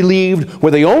Whigs believed were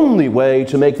the only way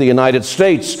to make the United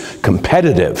States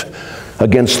competitive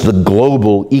against the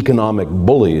global economic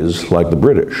bullies like the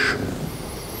British.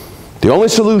 The only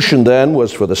solution then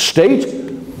was for the state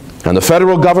and the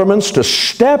federal governments to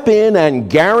step in and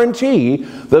guarantee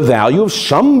the value of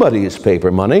somebody's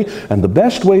paper money, and the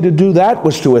best way to do that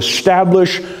was to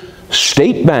establish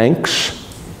state banks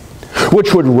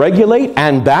which would regulate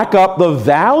and back up the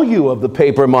value of the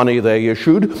paper money they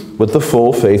issued with the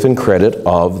full faith and credit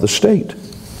of the state.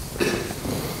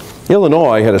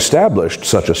 Illinois had established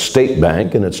such a state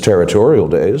bank in its territorial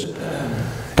days,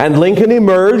 and Lincoln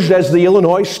emerged as the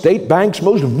Illinois State Bank's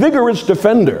most vigorous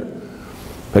defender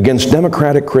against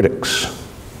Democratic critics.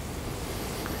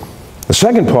 The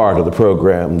second part of the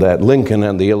program that Lincoln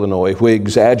and the Illinois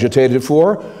Whigs agitated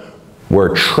for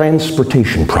were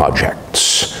transportation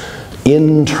projects,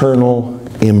 internal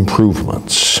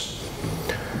improvements.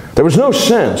 There was no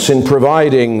sense in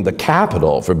providing the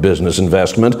capital for business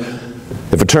investment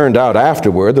if it turned out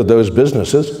afterward that those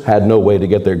businesses had no way to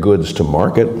get their goods to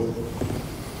market.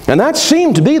 And that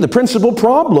seemed to be the principal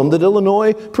problem that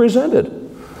Illinois presented.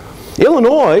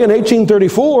 Illinois in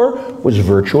 1834 was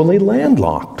virtually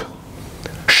landlocked.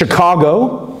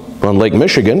 Chicago on Lake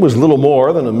Michigan was little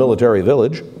more than a military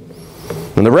village,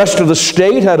 and the rest of the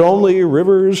state had only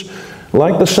rivers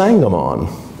like the Sangamon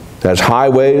as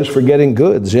highways for getting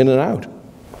goods in and out.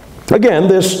 Again,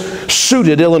 this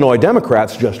suited Illinois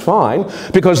Democrats just fine,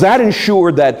 because that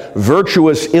ensured that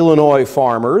virtuous Illinois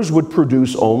farmers would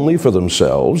produce only for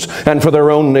themselves and for their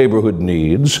own neighborhood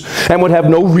needs, and would have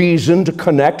no reason to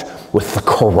connect with the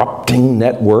corrupting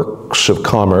networks of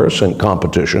commerce and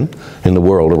competition in the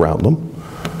world around them.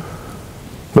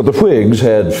 But the Whigs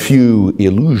had few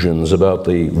illusions about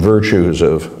the virtues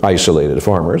of isolated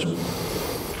farmers.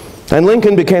 And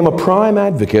Lincoln became a prime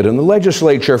advocate in the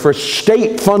legislature for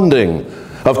state funding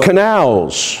of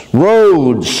canals,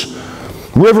 roads,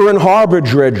 river and harbor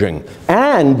dredging,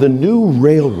 and the new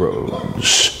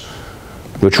railroads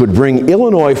which would bring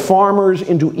Illinois farmers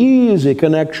into easy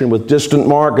connection with distant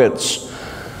markets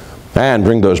and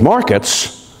bring those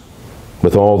markets,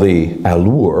 with all the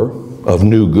allure of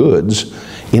new goods,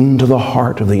 into the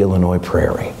heart of the Illinois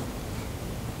prairie.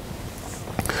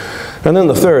 And then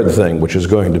the third thing, which is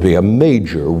going to be a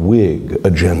major Whig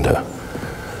agenda,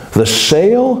 the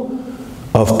sale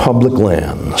of public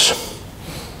lands.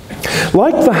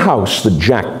 Like the house that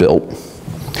Jack built,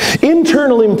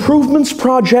 internal improvements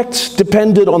projects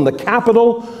depended on the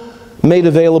capital made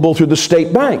available through the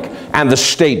state bank, and the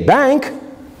state bank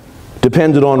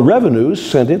depended on revenues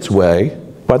sent its way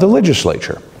by the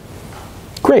legislature.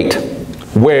 Great.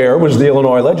 Where was the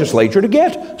Illinois legislature to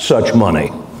get such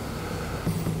money?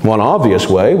 One obvious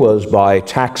way was by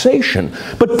taxation,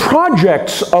 but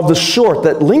projects of the sort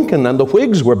that Lincoln and the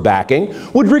Whigs were backing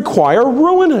would require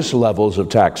ruinous levels of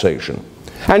taxation.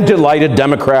 And delighted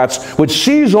Democrats would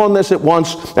seize on this at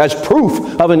once as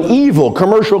proof of an evil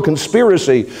commercial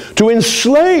conspiracy to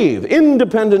enslave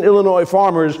independent Illinois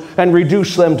farmers and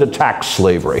reduce them to tax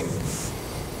slavery.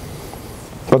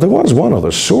 But there was one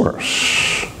other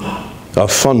source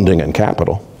of funding and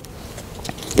capital.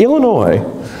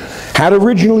 Illinois had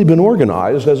originally been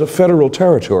organized as a federal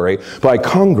territory by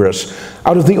Congress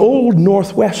out of the old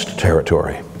Northwest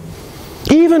Territory.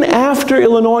 Even after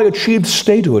Illinois achieved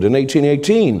statehood in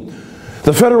 1818,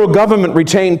 the federal government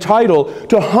retained title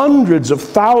to hundreds of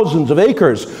thousands of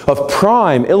acres of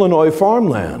prime Illinois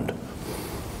farmland.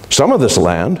 Some of this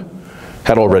land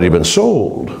had already been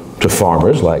sold to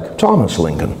farmers like Thomas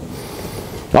Lincoln.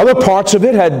 Other parts of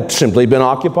it had simply been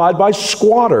occupied by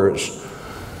squatters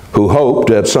who hoped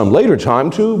at some later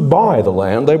time to buy the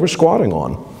land they were squatting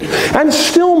on. And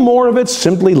still more of it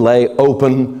simply lay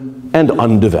open and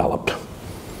undeveloped.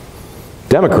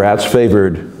 Democrats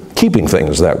favored keeping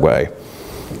things that way,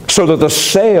 so that the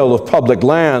sale of public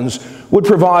lands would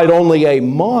provide only a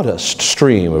modest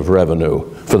stream of revenue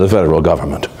for the federal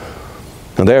government,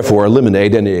 and therefore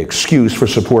eliminate any excuse for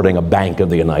supporting a Bank of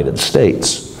the United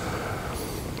States.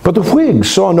 But the Whigs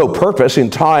saw no purpose in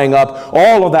tying up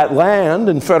all of that land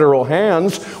in federal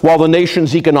hands while the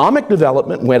nation's economic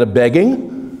development went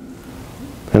a-begging.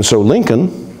 And so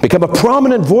Lincoln became a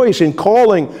prominent voice in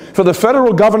calling for the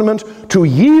federal government to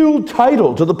yield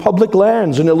title to the public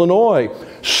lands in Illinois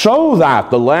so that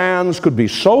the lands could be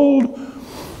sold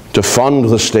to fund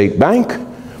the state bank,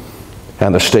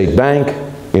 and the state bank,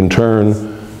 in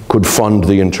turn, could fund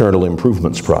the internal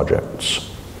improvements projects.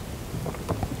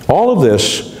 All of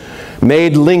this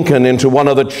made Lincoln into one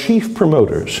of the chief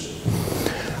promoters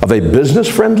of a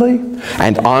business-friendly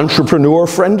and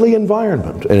entrepreneur-friendly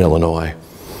environment in Illinois.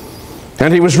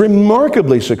 And he was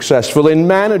remarkably successful in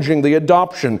managing the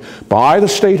adoption by the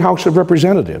State House of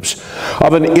Representatives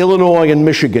of an Illinois and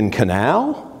Michigan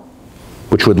canal,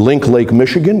 which would link Lake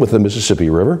Michigan with the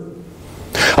Mississippi River,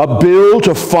 a bill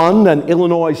to fund an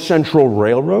Illinois Central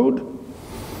Railroad,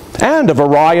 and a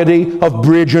variety of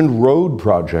bridge and road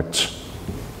projects.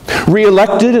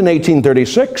 Re-elected in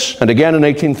 1836 and again in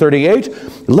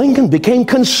 1838, Lincoln became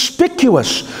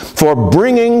conspicuous for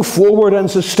bringing forward and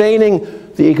sustaining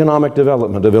the economic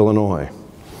development of Illinois.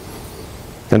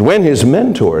 And when his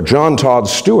mentor, John Todd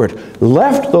Stewart,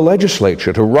 left the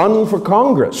legislature to run for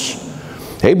Congress,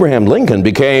 Abraham Lincoln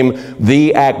became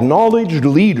the acknowledged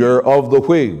leader of the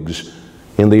Whigs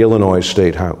in the Illinois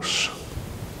State House.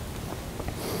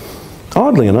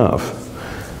 Oddly enough,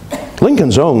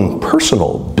 Lincoln's own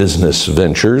personal business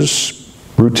ventures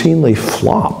routinely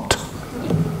flopped.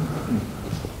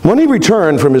 When he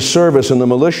returned from his service in the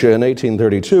militia in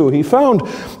 1832, he found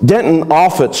Denton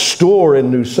Offutt's store in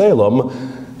New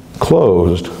Salem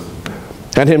closed,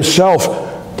 and himself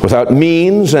without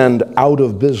means and out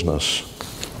of business.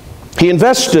 He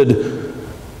invested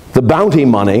the bounty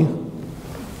money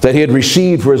that he had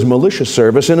received for his militia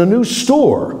service in a new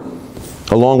store,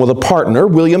 along with a partner,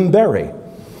 William Berry.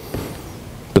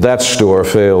 But that store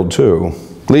failed too,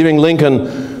 leaving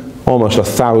Lincoln almost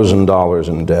 $1,000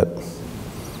 in debt.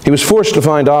 He was forced to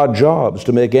find odd jobs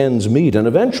to make ends meet, and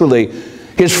eventually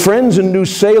his friends in New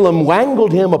Salem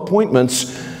wangled him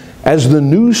appointments as the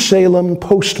New Salem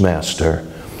postmaster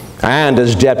and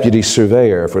as deputy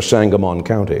surveyor for Sangamon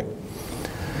County.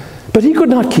 But he could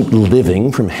not keep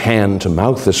living from hand to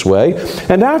mouth this way,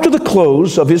 and after the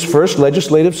close of his first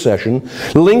legislative session,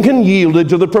 Lincoln yielded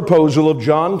to the proposal of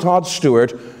John Todd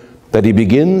Stewart that he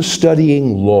begin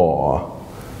studying law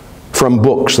from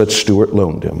books that Stewart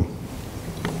loaned him.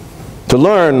 To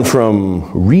learn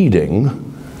from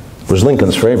reading was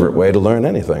Lincoln's favorite way to learn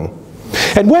anything.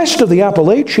 And west of the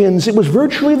Appalachians, it was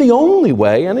virtually the only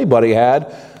way anybody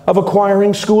had of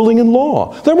acquiring schooling in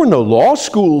law. There were no law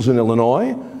schools in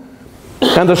Illinois.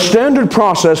 And the standard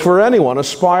process for anyone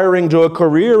aspiring to a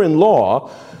career in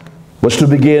law was to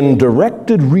begin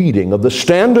directed reading of the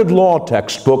standard law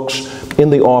textbooks in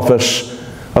the office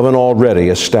of an already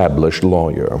established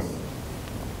lawyer.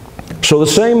 So the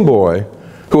same boy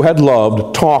who had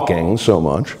loved talking so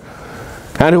much,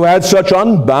 and who had such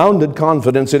unbounded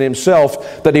confidence in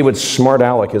himself that he would smart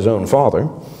aleck his own father,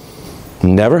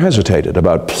 never hesitated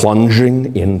about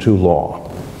plunging into law.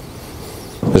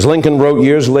 As Lincoln wrote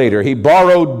years later, he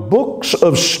borrowed books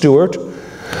of Stuart,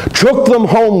 took them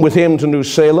home with him to New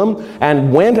Salem,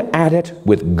 and went at it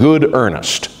with good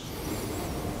earnest.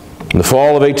 In the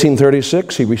fall of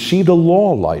 1836, he received a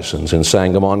law license in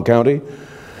Sangamon County,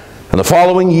 and the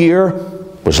following year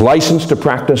was licensed to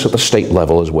practice at the state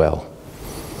level as well.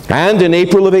 And in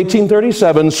April of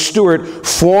 1837, Stuart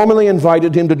formally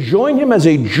invited him to join him as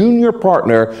a junior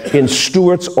partner in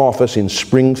Stuart's office in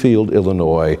Springfield,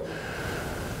 Illinois.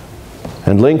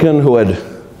 And Lincoln, who had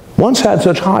once had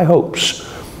such high hopes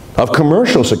of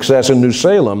commercial success in New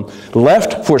Salem,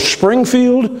 left for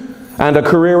Springfield and a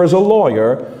career as a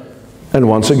lawyer, and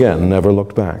once again never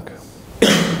looked back.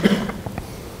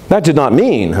 That did not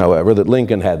mean, however, that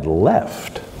Lincoln had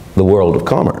left the world of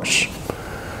commerce.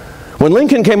 When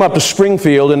Lincoln came up to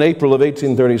Springfield in April of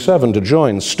 1837 to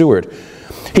join Stuart,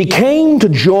 he came to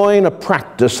join a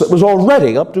practice that was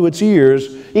already up to its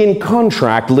ears in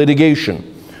contract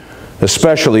litigation,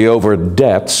 especially over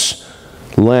debts,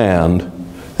 land,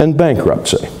 and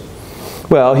bankruptcy.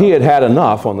 Well, he had had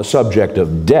enough on the subject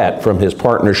of debt from his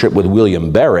partnership with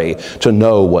William Berry to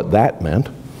know what that meant.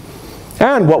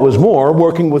 And what was more,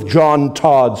 working with John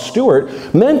Todd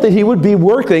Stuart meant that he would be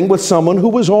working with someone who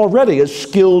was already a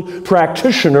skilled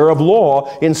practitioner of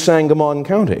law in Sangamon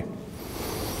County.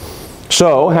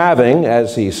 So, having,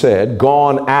 as he said,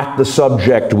 gone at the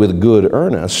subject with good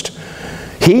earnest,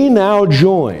 he now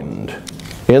joined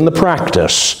in the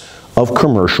practice of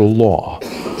commercial law.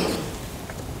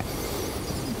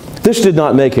 This did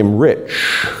not make him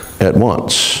rich at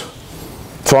once.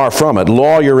 Far from it.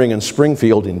 Lawyering in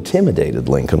Springfield intimidated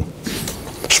Lincoln.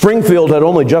 Springfield had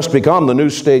only just become the new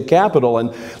state capital,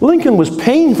 and Lincoln was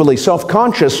painfully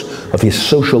self-conscious of his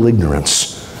social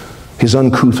ignorance, his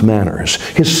uncouth manners,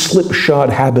 his slipshod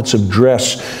habits of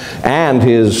dress, and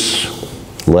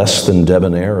his less than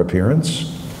debonair appearance.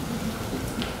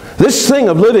 This thing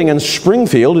of living in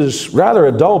Springfield is rather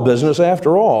a dull business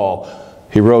after all,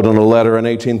 he wrote in a letter in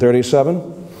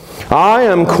 1837. I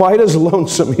am quite as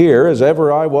lonesome here as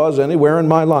ever I was anywhere in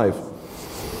my life.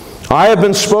 I have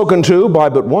been spoken to by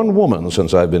but one woman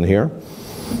since I've been here,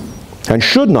 and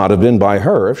should not have been by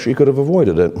her if she could have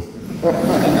avoided it.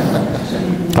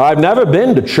 I've never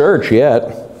been to church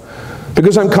yet,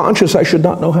 because I'm conscious I should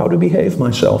not know how to behave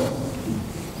myself.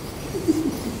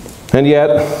 And yet,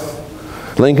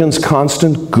 Lincoln's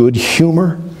constant good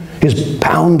humor, his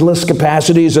boundless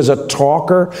capacities as a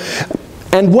talker,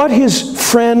 and what his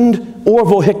friend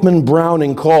Orville Hickman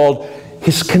Browning called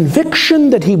his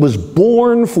conviction that he was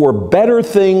born for better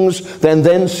things than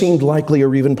then seemed likely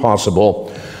or even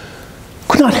possible,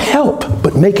 could not help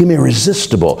but make him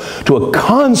irresistible to a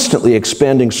constantly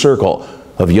expanding circle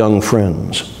of young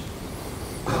friends.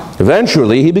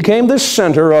 Eventually, he became the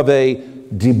center of a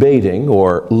debating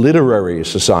or literary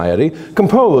society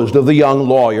composed of the young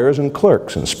lawyers and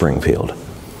clerks in Springfield.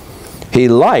 He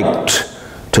liked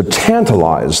to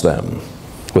tantalize them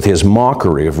with his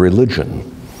mockery of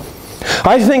religion.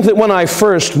 I think that when I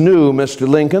first knew Mr.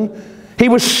 Lincoln, he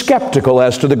was skeptical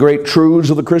as to the great truths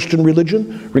of the Christian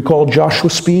religion, recalled Joshua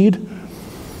Speed.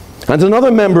 And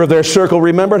another member of their circle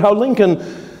remembered how Lincoln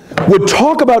would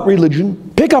talk about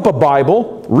religion, pick up a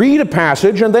Bible, read a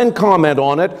passage, and then comment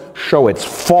on it, show its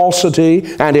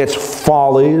falsity and its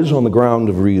follies on the ground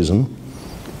of reason.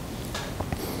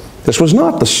 This was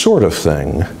not the sort of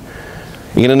thing,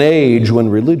 in an age when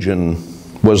religion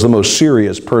was the most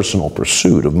serious personal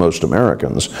pursuit of most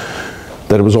Americans,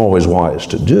 that it was always wise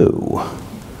to do.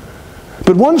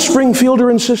 But one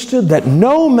Springfielder insisted that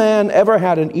no man ever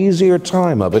had an easier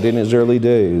time of it in his early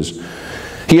days.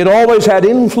 He had always had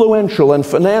influential and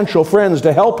financial friends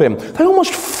to help him. They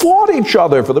almost fought each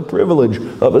other for the privilege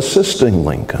of assisting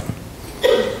Lincoln.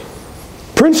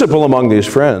 Principal among these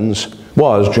friends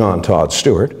was John Todd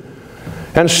Stuart,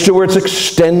 and Stuart's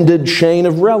extended chain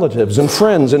of relatives and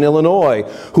friends in Illinois,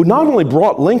 who not only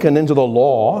brought Lincoln into the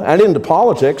law and into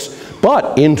politics,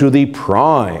 but into the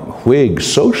prime Whig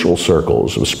social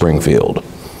circles of Springfield.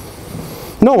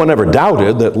 No one ever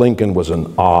doubted that Lincoln was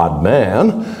an odd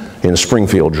man in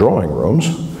Springfield drawing rooms,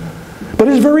 but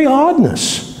his very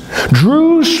oddness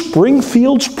drew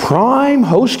Springfield's prime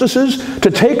hostesses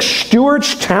to take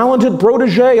Stuart's talented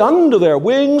protege under their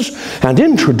wings and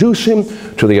introduce him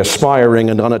to the aspiring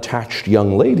and unattached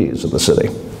young ladies of the city.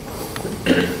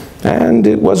 And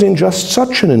it was in just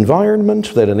such an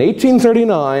environment that in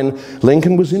 1839,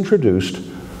 Lincoln was introduced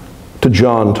to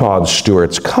John Todd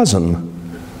Stuart's cousin,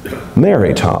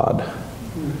 Mary Todd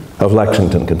of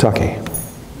Lexington, Kentucky.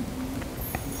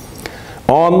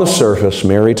 On the surface,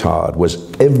 Mary Todd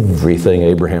was everything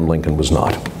Abraham Lincoln was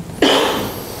not.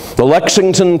 The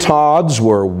Lexington Todds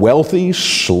were wealthy,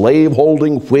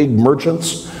 slave-holding Whig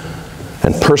merchants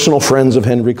and personal friends of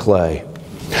Henry Clay.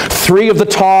 3 of the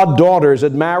Todd daughters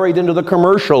had married into the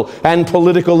commercial and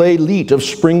political elite of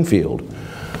Springfield.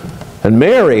 And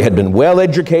Mary had been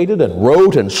well-educated and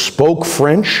wrote and spoke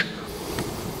French.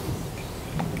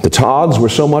 The Todds were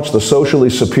so much the socially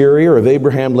superior of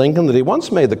Abraham Lincoln that he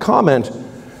once made the comment,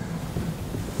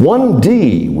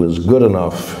 1D was good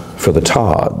enough for the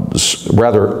Todds.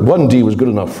 Rather, 1D was good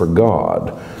enough for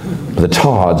God. The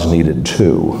Todds needed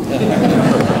 2.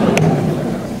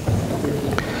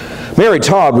 Mary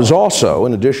Todd was also,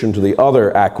 in addition to the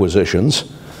other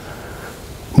acquisitions,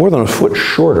 more than a foot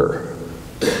shorter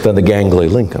than the gangly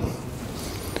Lincoln.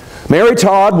 Mary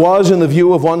Todd was, in the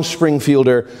view of one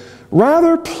Springfielder,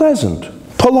 rather pleasant,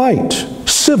 polite,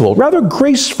 civil, rather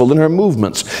graceful in her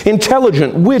movements,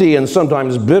 intelligent, witty, and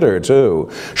sometimes bitter, too.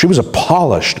 She was a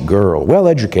polished girl,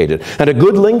 well-educated, and a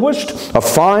good linguist, a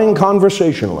fine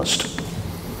conversationalist.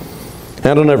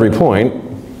 And on every point,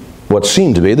 what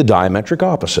seemed to be the diametric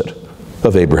opposite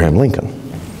of Abraham Lincoln.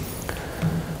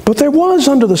 But there was,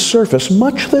 under the surface,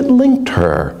 much that linked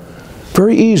her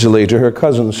very easily to her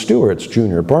cousin Stuart's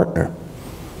junior partner.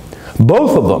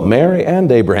 Both of them, Mary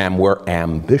and Abraham, were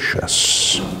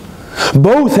ambitious.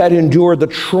 Both had endured the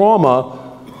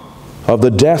trauma of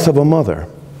the death of a mother.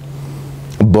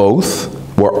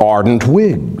 Both were ardent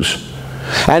Whigs.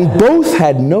 And both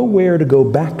had nowhere to go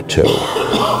back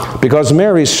to, because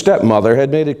Mary's stepmother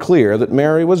had made it clear that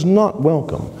Mary was not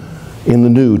welcome in the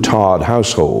new Todd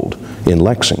household in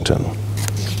Lexington.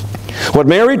 What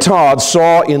Mary Todd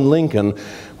saw in Lincoln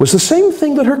was the same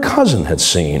thing that her cousin had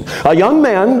seen. A young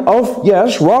man of,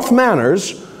 yes, rough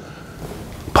manners,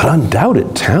 but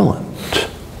undoubted talent.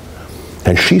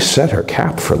 And she set her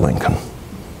cap for Lincoln.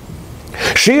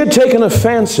 She had taken a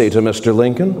fancy to Mr.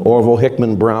 Lincoln, Orville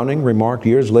Hickman Browning remarked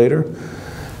years later,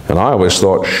 and I always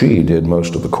thought she did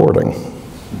most of the courting.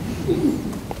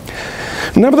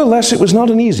 Nevertheless, it was not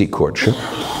an easy courtship.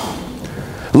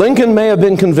 Lincoln may have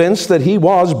been convinced that he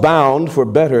was bound for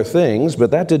better things,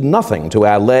 but that did nothing to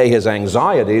allay his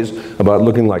anxieties about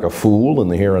looking like a fool in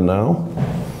the here and now.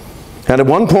 And at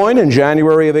one point in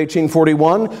January of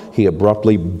 1841, he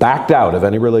abruptly backed out of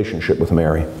any relationship with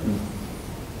Mary.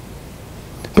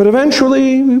 But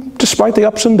eventually, despite the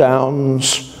ups and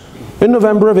downs, in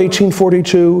November of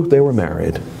 1842, they were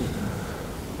married.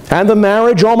 And the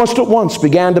marriage almost at once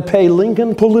began to pay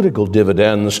Lincoln political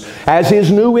dividends as his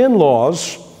new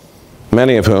in-laws,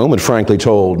 many of whom had frankly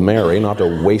told Mary not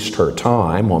to waste her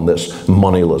time on this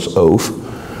moneyless oaf,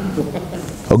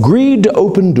 agreed to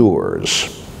open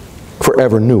doors for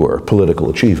ever newer political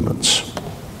achievements.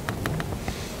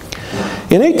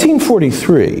 In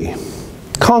 1843,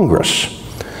 Congress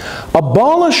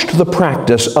abolished the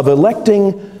practice of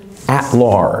electing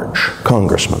at-large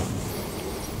congressmen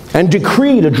and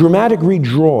decreed a dramatic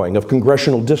redrawing of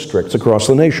congressional districts across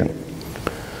the nation.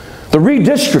 The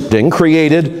redistricting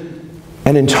created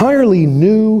an entirely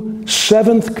new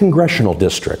 7th congressional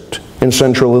district in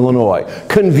central Illinois,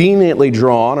 conveniently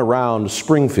drawn around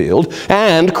Springfield,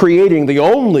 and creating the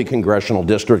only congressional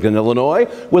district in Illinois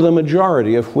with a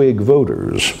majority of Whig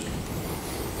voters.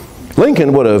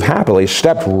 Lincoln would have happily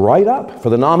stepped right up for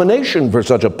the nomination for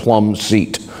such a plum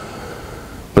seat.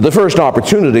 But the first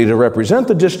opportunity to represent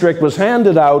the district was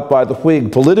handed out by the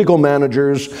Whig political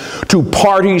managers to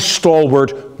party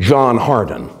stalwart John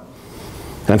Hardin.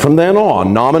 And from then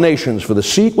on, nominations for the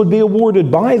seat would be awarded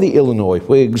by the Illinois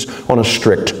Whigs on a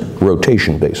strict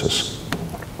rotation basis.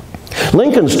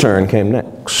 Lincoln's turn came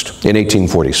next, in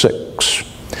 1846.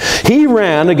 He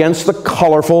ran against the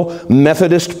colorful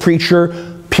Methodist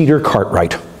preacher Peter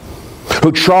Cartwright,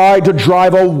 who tried to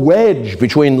drive a wedge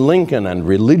between Lincoln and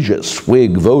religious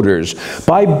Whig voters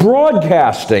by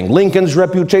broadcasting Lincoln's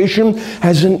reputation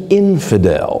as an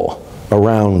infidel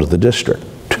around the district.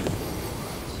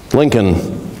 Lincoln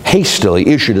hastily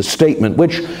issued a statement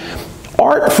which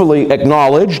artfully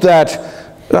acknowledged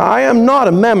that I am not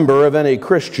a member of any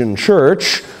Christian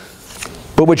church,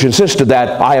 but which insisted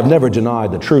that I have never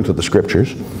denied the truth of the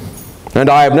Scriptures. And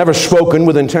I have never spoken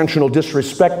with intentional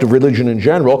disrespect of religion in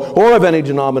general, or of any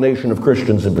denomination of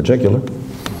Christians in particular.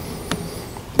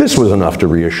 This was enough to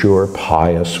reassure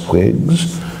pious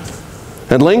Whigs.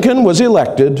 And Lincoln was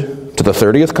elected to the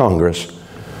 30th Congress,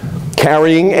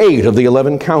 carrying 8 of the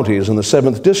 11 counties in the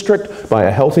 7th District by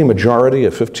a healthy majority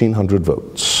of 1,500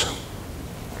 votes.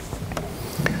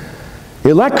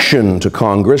 Election to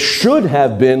Congress should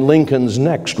have been Lincoln's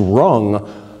next rung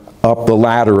up the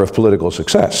ladder of political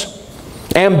success.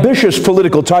 Ambitious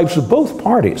political types of both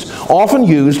parties often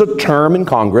used the term in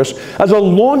Congress as a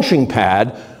launching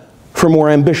pad for more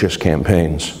ambitious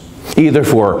campaigns, either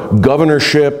for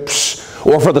governorships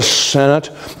or for the Senate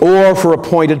or for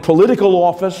appointed political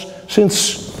office,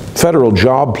 since federal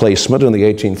job placement in the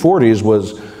 1840s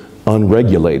was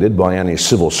unregulated by any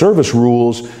civil service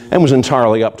rules and was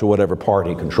entirely up to whatever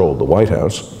party controlled the White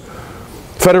House.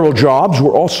 Federal jobs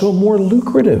were also more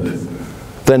lucrative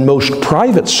than most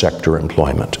private sector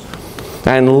employment,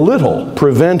 and little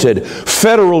prevented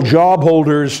federal job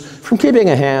holders from keeping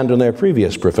a hand in their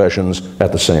previous professions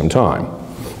at the same time.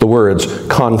 The words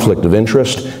conflict of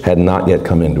interest had not yet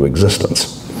come into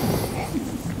existence.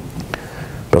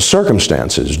 But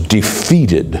circumstances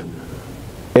defeated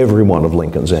every one of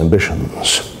Lincoln's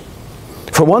ambitions.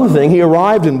 For one thing, he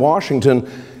arrived in Washington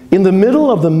in the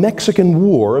middle of the Mexican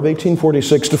War of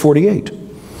 1846 to 48.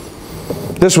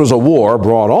 This was a war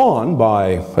brought on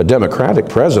by a Democratic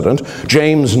president,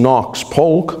 James Knox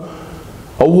Polk,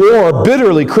 a war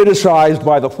bitterly criticized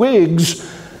by the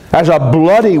Whigs as a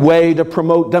bloody way to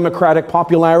promote Democratic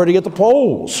popularity at the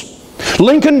polls.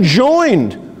 Lincoln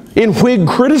joined in Whig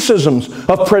criticisms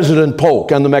of President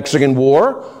Polk and the Mexican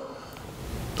War,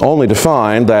 only to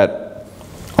find that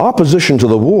opposition to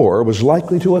the war was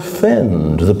likely to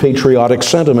offend the patriotic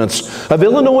sentiments of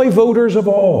Illinois voters of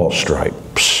all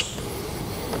stripes.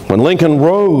 When Lincoln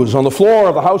rose on the floor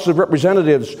of the House of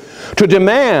Representatives to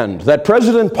demand that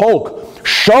President Polk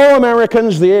show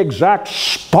Americans the exact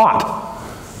spot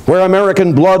where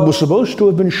American blood was supposed to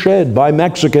have been shed by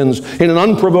Mexicans in an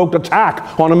unprovoked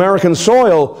attack on American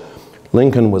soil,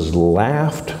 Lincoln was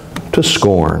laughed to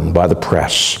scorn by the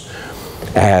press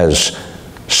as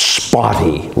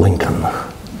spotty Lincoln.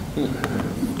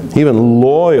 Even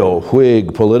loyal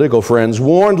Whig political friends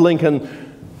warned Lincoln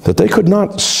that they could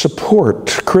not support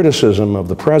criticism of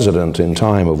the president in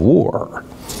time of war.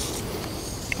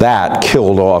 That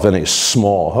killed off any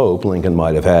small hope Lincoln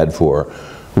might have had for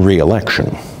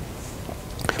re-election.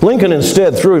 Lincoln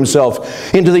instead threw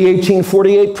himself into the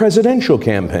 1848 presidential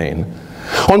campaign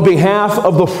on behalf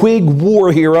of the Whig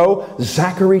war hero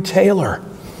Zachary Taylor.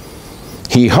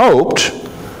 He hoped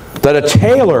that a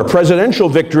Taylor presidential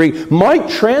victory might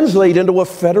translate into a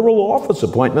federal office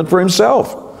appointment for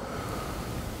himself.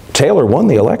 Taylor won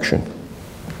the election.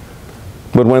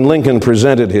 But when Lincoln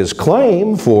presented his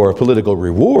claim for political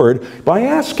reward by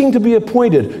asking to be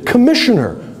appointed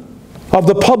commissioner of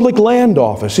the Public Land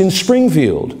Office in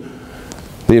Springfield,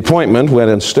 the appointment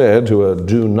went instead to a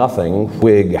do-nothing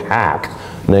Whig hack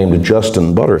named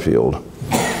Justin Butterfield.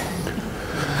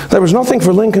 There was nothing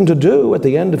for Lincoln to do at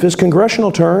the end of his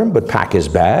congressional term but pack his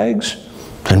bags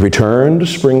and return to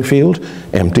Springfield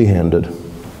empty-handed.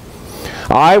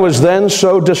 I was then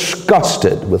so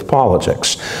disgusted with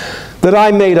politics that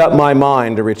I made up my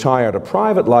mind to retire to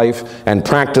private life and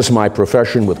practice my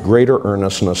profession with greater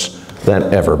earnestness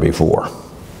than ever before.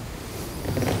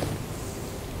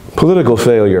 Political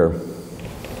failure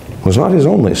was not his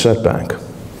only setback.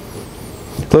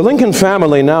 The Lincoln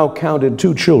family now counted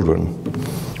 2 children,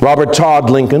 Robert Todd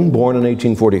Lincoln, born in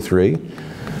 1843,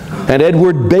 and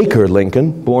Edward Baker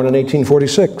Lincoln, born in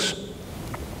 1846.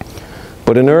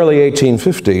 But in early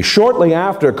 1850, shortly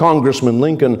after Congressman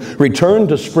Lincoln returned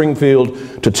to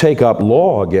Springfield to take up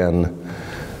law again,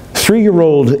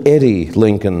 3-year-old Eddie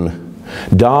Lincoln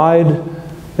died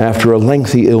after a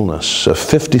lengthy illness of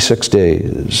 56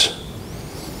 days.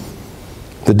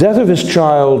 The death of his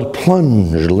child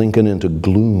plunged Lincoln into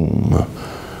gloom,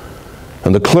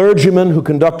 and the clergyman who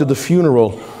conducted the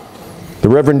funeral, the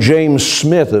Reverend James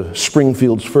Smith of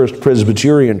Springfield's First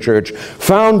Presbyterian Church,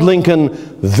 found Lincoln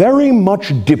very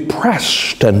much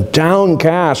depressed and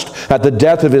downcast at the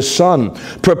death of his son,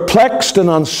 perplexed and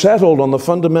unsettled on the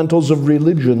fundamentals of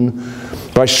religion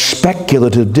by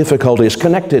speculative difficulties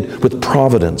connected with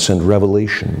providence and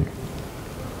revelation.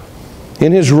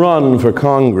 In his run for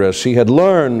Congress, he had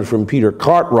learned from Peter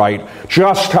Cartwright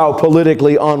just how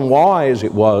politically unwise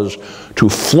it was to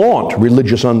flaunt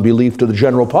religious unbelief to the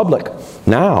general public.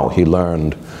 Now he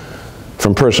learned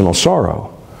from personal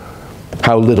sorrow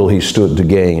how little he stood to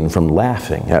gain from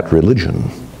laughing at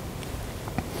religion.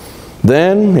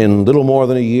 Then, in little more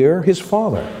than a year, his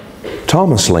father,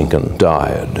 Thomas Lincoln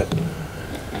died.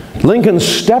 Lincoln's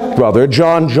stepbrother,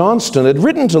 John Johnston, had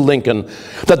written to Lincoln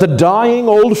that the dying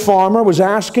old farmer was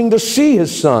asking to see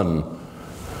his son.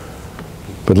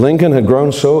 But Lincoln had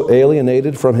grown so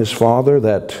alienated from his father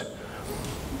that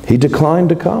he declined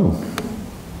to come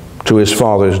to his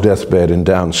father's deathbed in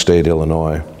downstate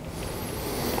Illinois.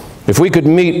 If we could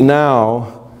meet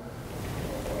now,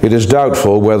 it is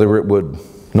doubtful whether it would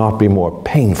not be more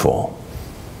painful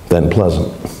than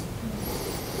pleasant.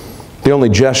 The only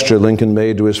gesture Lincoln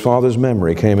made to his father's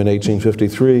memory came in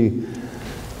 1853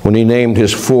 when he named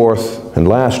his fourth and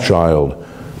last child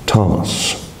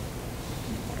Thomas.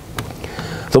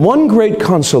 The one great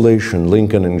consolation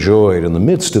Lincoln enjoyed in the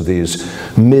midst of these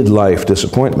midlife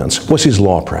disappointments was his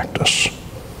law practice.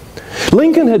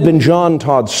 Lincoln had been John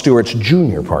Todd Stewart's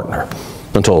junior partner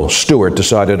until Stewart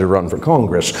decided to run for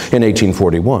Congress in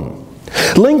 1841.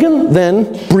 Lincoln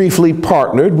then briefly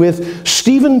partnered with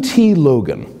Stephen T.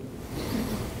 Logan.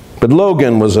 But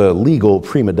Logan was a legal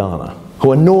prima donna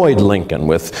who annoyed Lincoln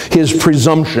with his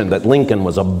presumption that Lincoln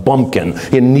was a bumpkin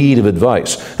in need of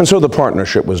advice, and so the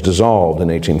partnership was dissolved in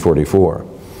 1844.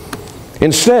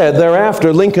 Instead,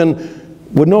 thereafter, Lincoln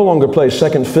would no longer play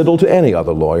second fiddle to any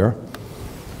other lawyer.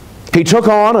 He took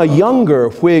on a younger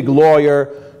Whig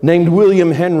lawyer named William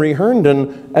Henry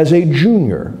Herndon as a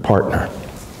junior partner.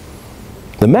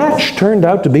 The match turned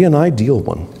out to be an ideal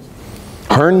one.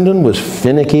 Herndon was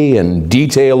finicky and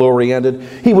detail-oriented.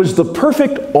 He was the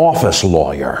perfect office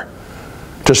lawyer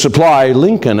to supply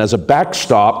Lincoln as a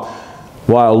backstop,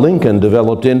 while Lincoln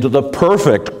developed into the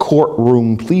perfect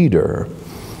courtroom pleader.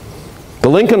 The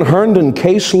Lincoln-Herndon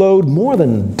caseload more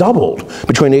than doubled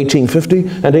between 1850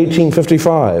 and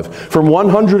 1855, from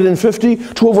 150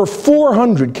 to over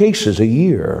 400 cases a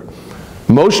year.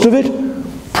 Most of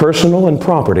it personal and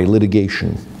property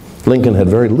litigation. Lincoln had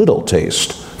very little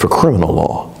taste for criminal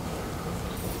law.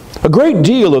 A great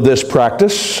deal of this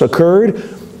practice occurred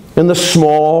in the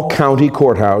small county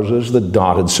courthouses that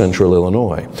dotted central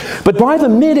Illinois. But by the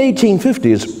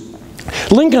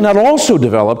mid-1850s, Lincoln had also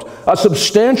developed a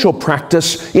substantial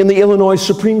practice in the Illinois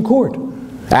Supreme Court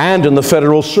and in the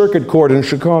Federal Circuit Court in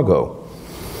Chicago.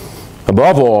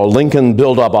 Above all, Lincoln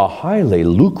built up a highly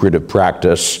lucrative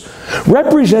practice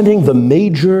representing the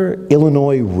major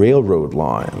Illinois railroad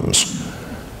lines,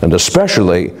 and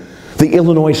especially the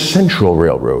Illinois Central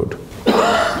Railroad.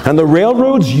 And the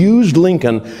railroads used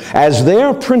Lincoln as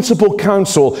their principal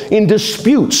counsel in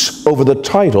disputes over the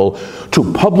title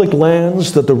to public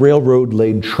lands that the railroad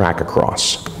laid track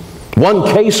across.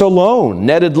 One case alone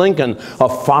netted Lincoln a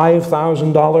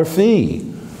 $5,000 fee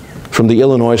from the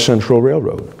Illinois Central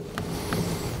Railroad.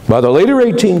 By the later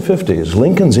 1850s,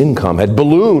 Lincoln's income had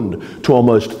ballooned to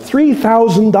almost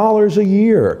 $3,000 a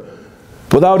year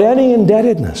without any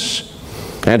indebtedness.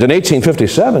 And in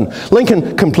 1857,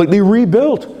 Lincoln completely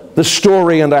rebuilt the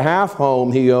story-and-a-half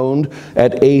home he owned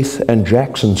at 8th and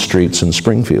Jackson Streets in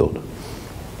Springfield.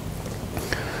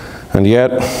 And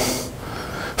yet,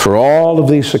 for all of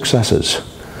these successes,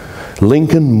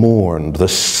 Lincoln mourned the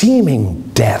seeming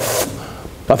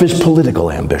death of his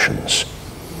political ambitions.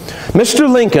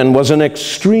 Mr. Lincoln was an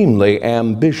extremely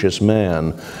ambitious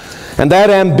man, and that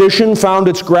ambition found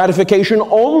its gratification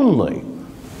only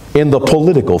in the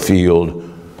political field.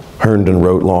 Herndon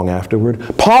wrote long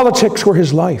afterward, politics were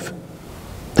his life,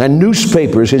 and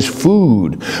newspapers his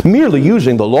food, merely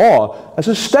using the law as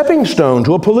a stepping stone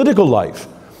to a political life.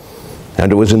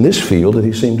 And it was in this field that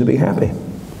he seemed to be happy.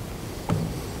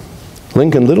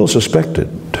 Lincoln little suspected,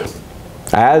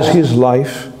 as his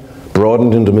life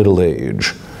broadened into middle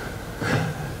age,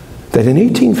 that in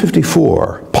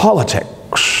 1854,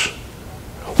 politics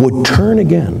would turn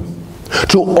again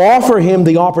to offer him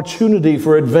the opportunity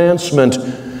for advancement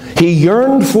he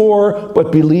yearned for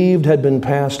but believed had been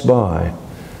passed by.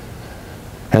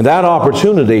 And that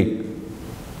opportunity,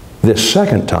 this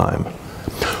second time,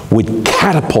 would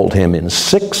catapult him in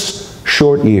 6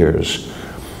 short years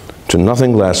to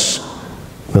nothing less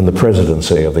than the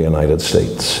presidency of the United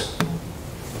States.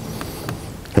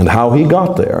 And how he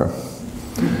got there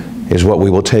is what we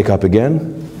will take up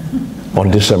again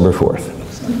on December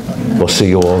 4th. We'll see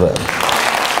you all then.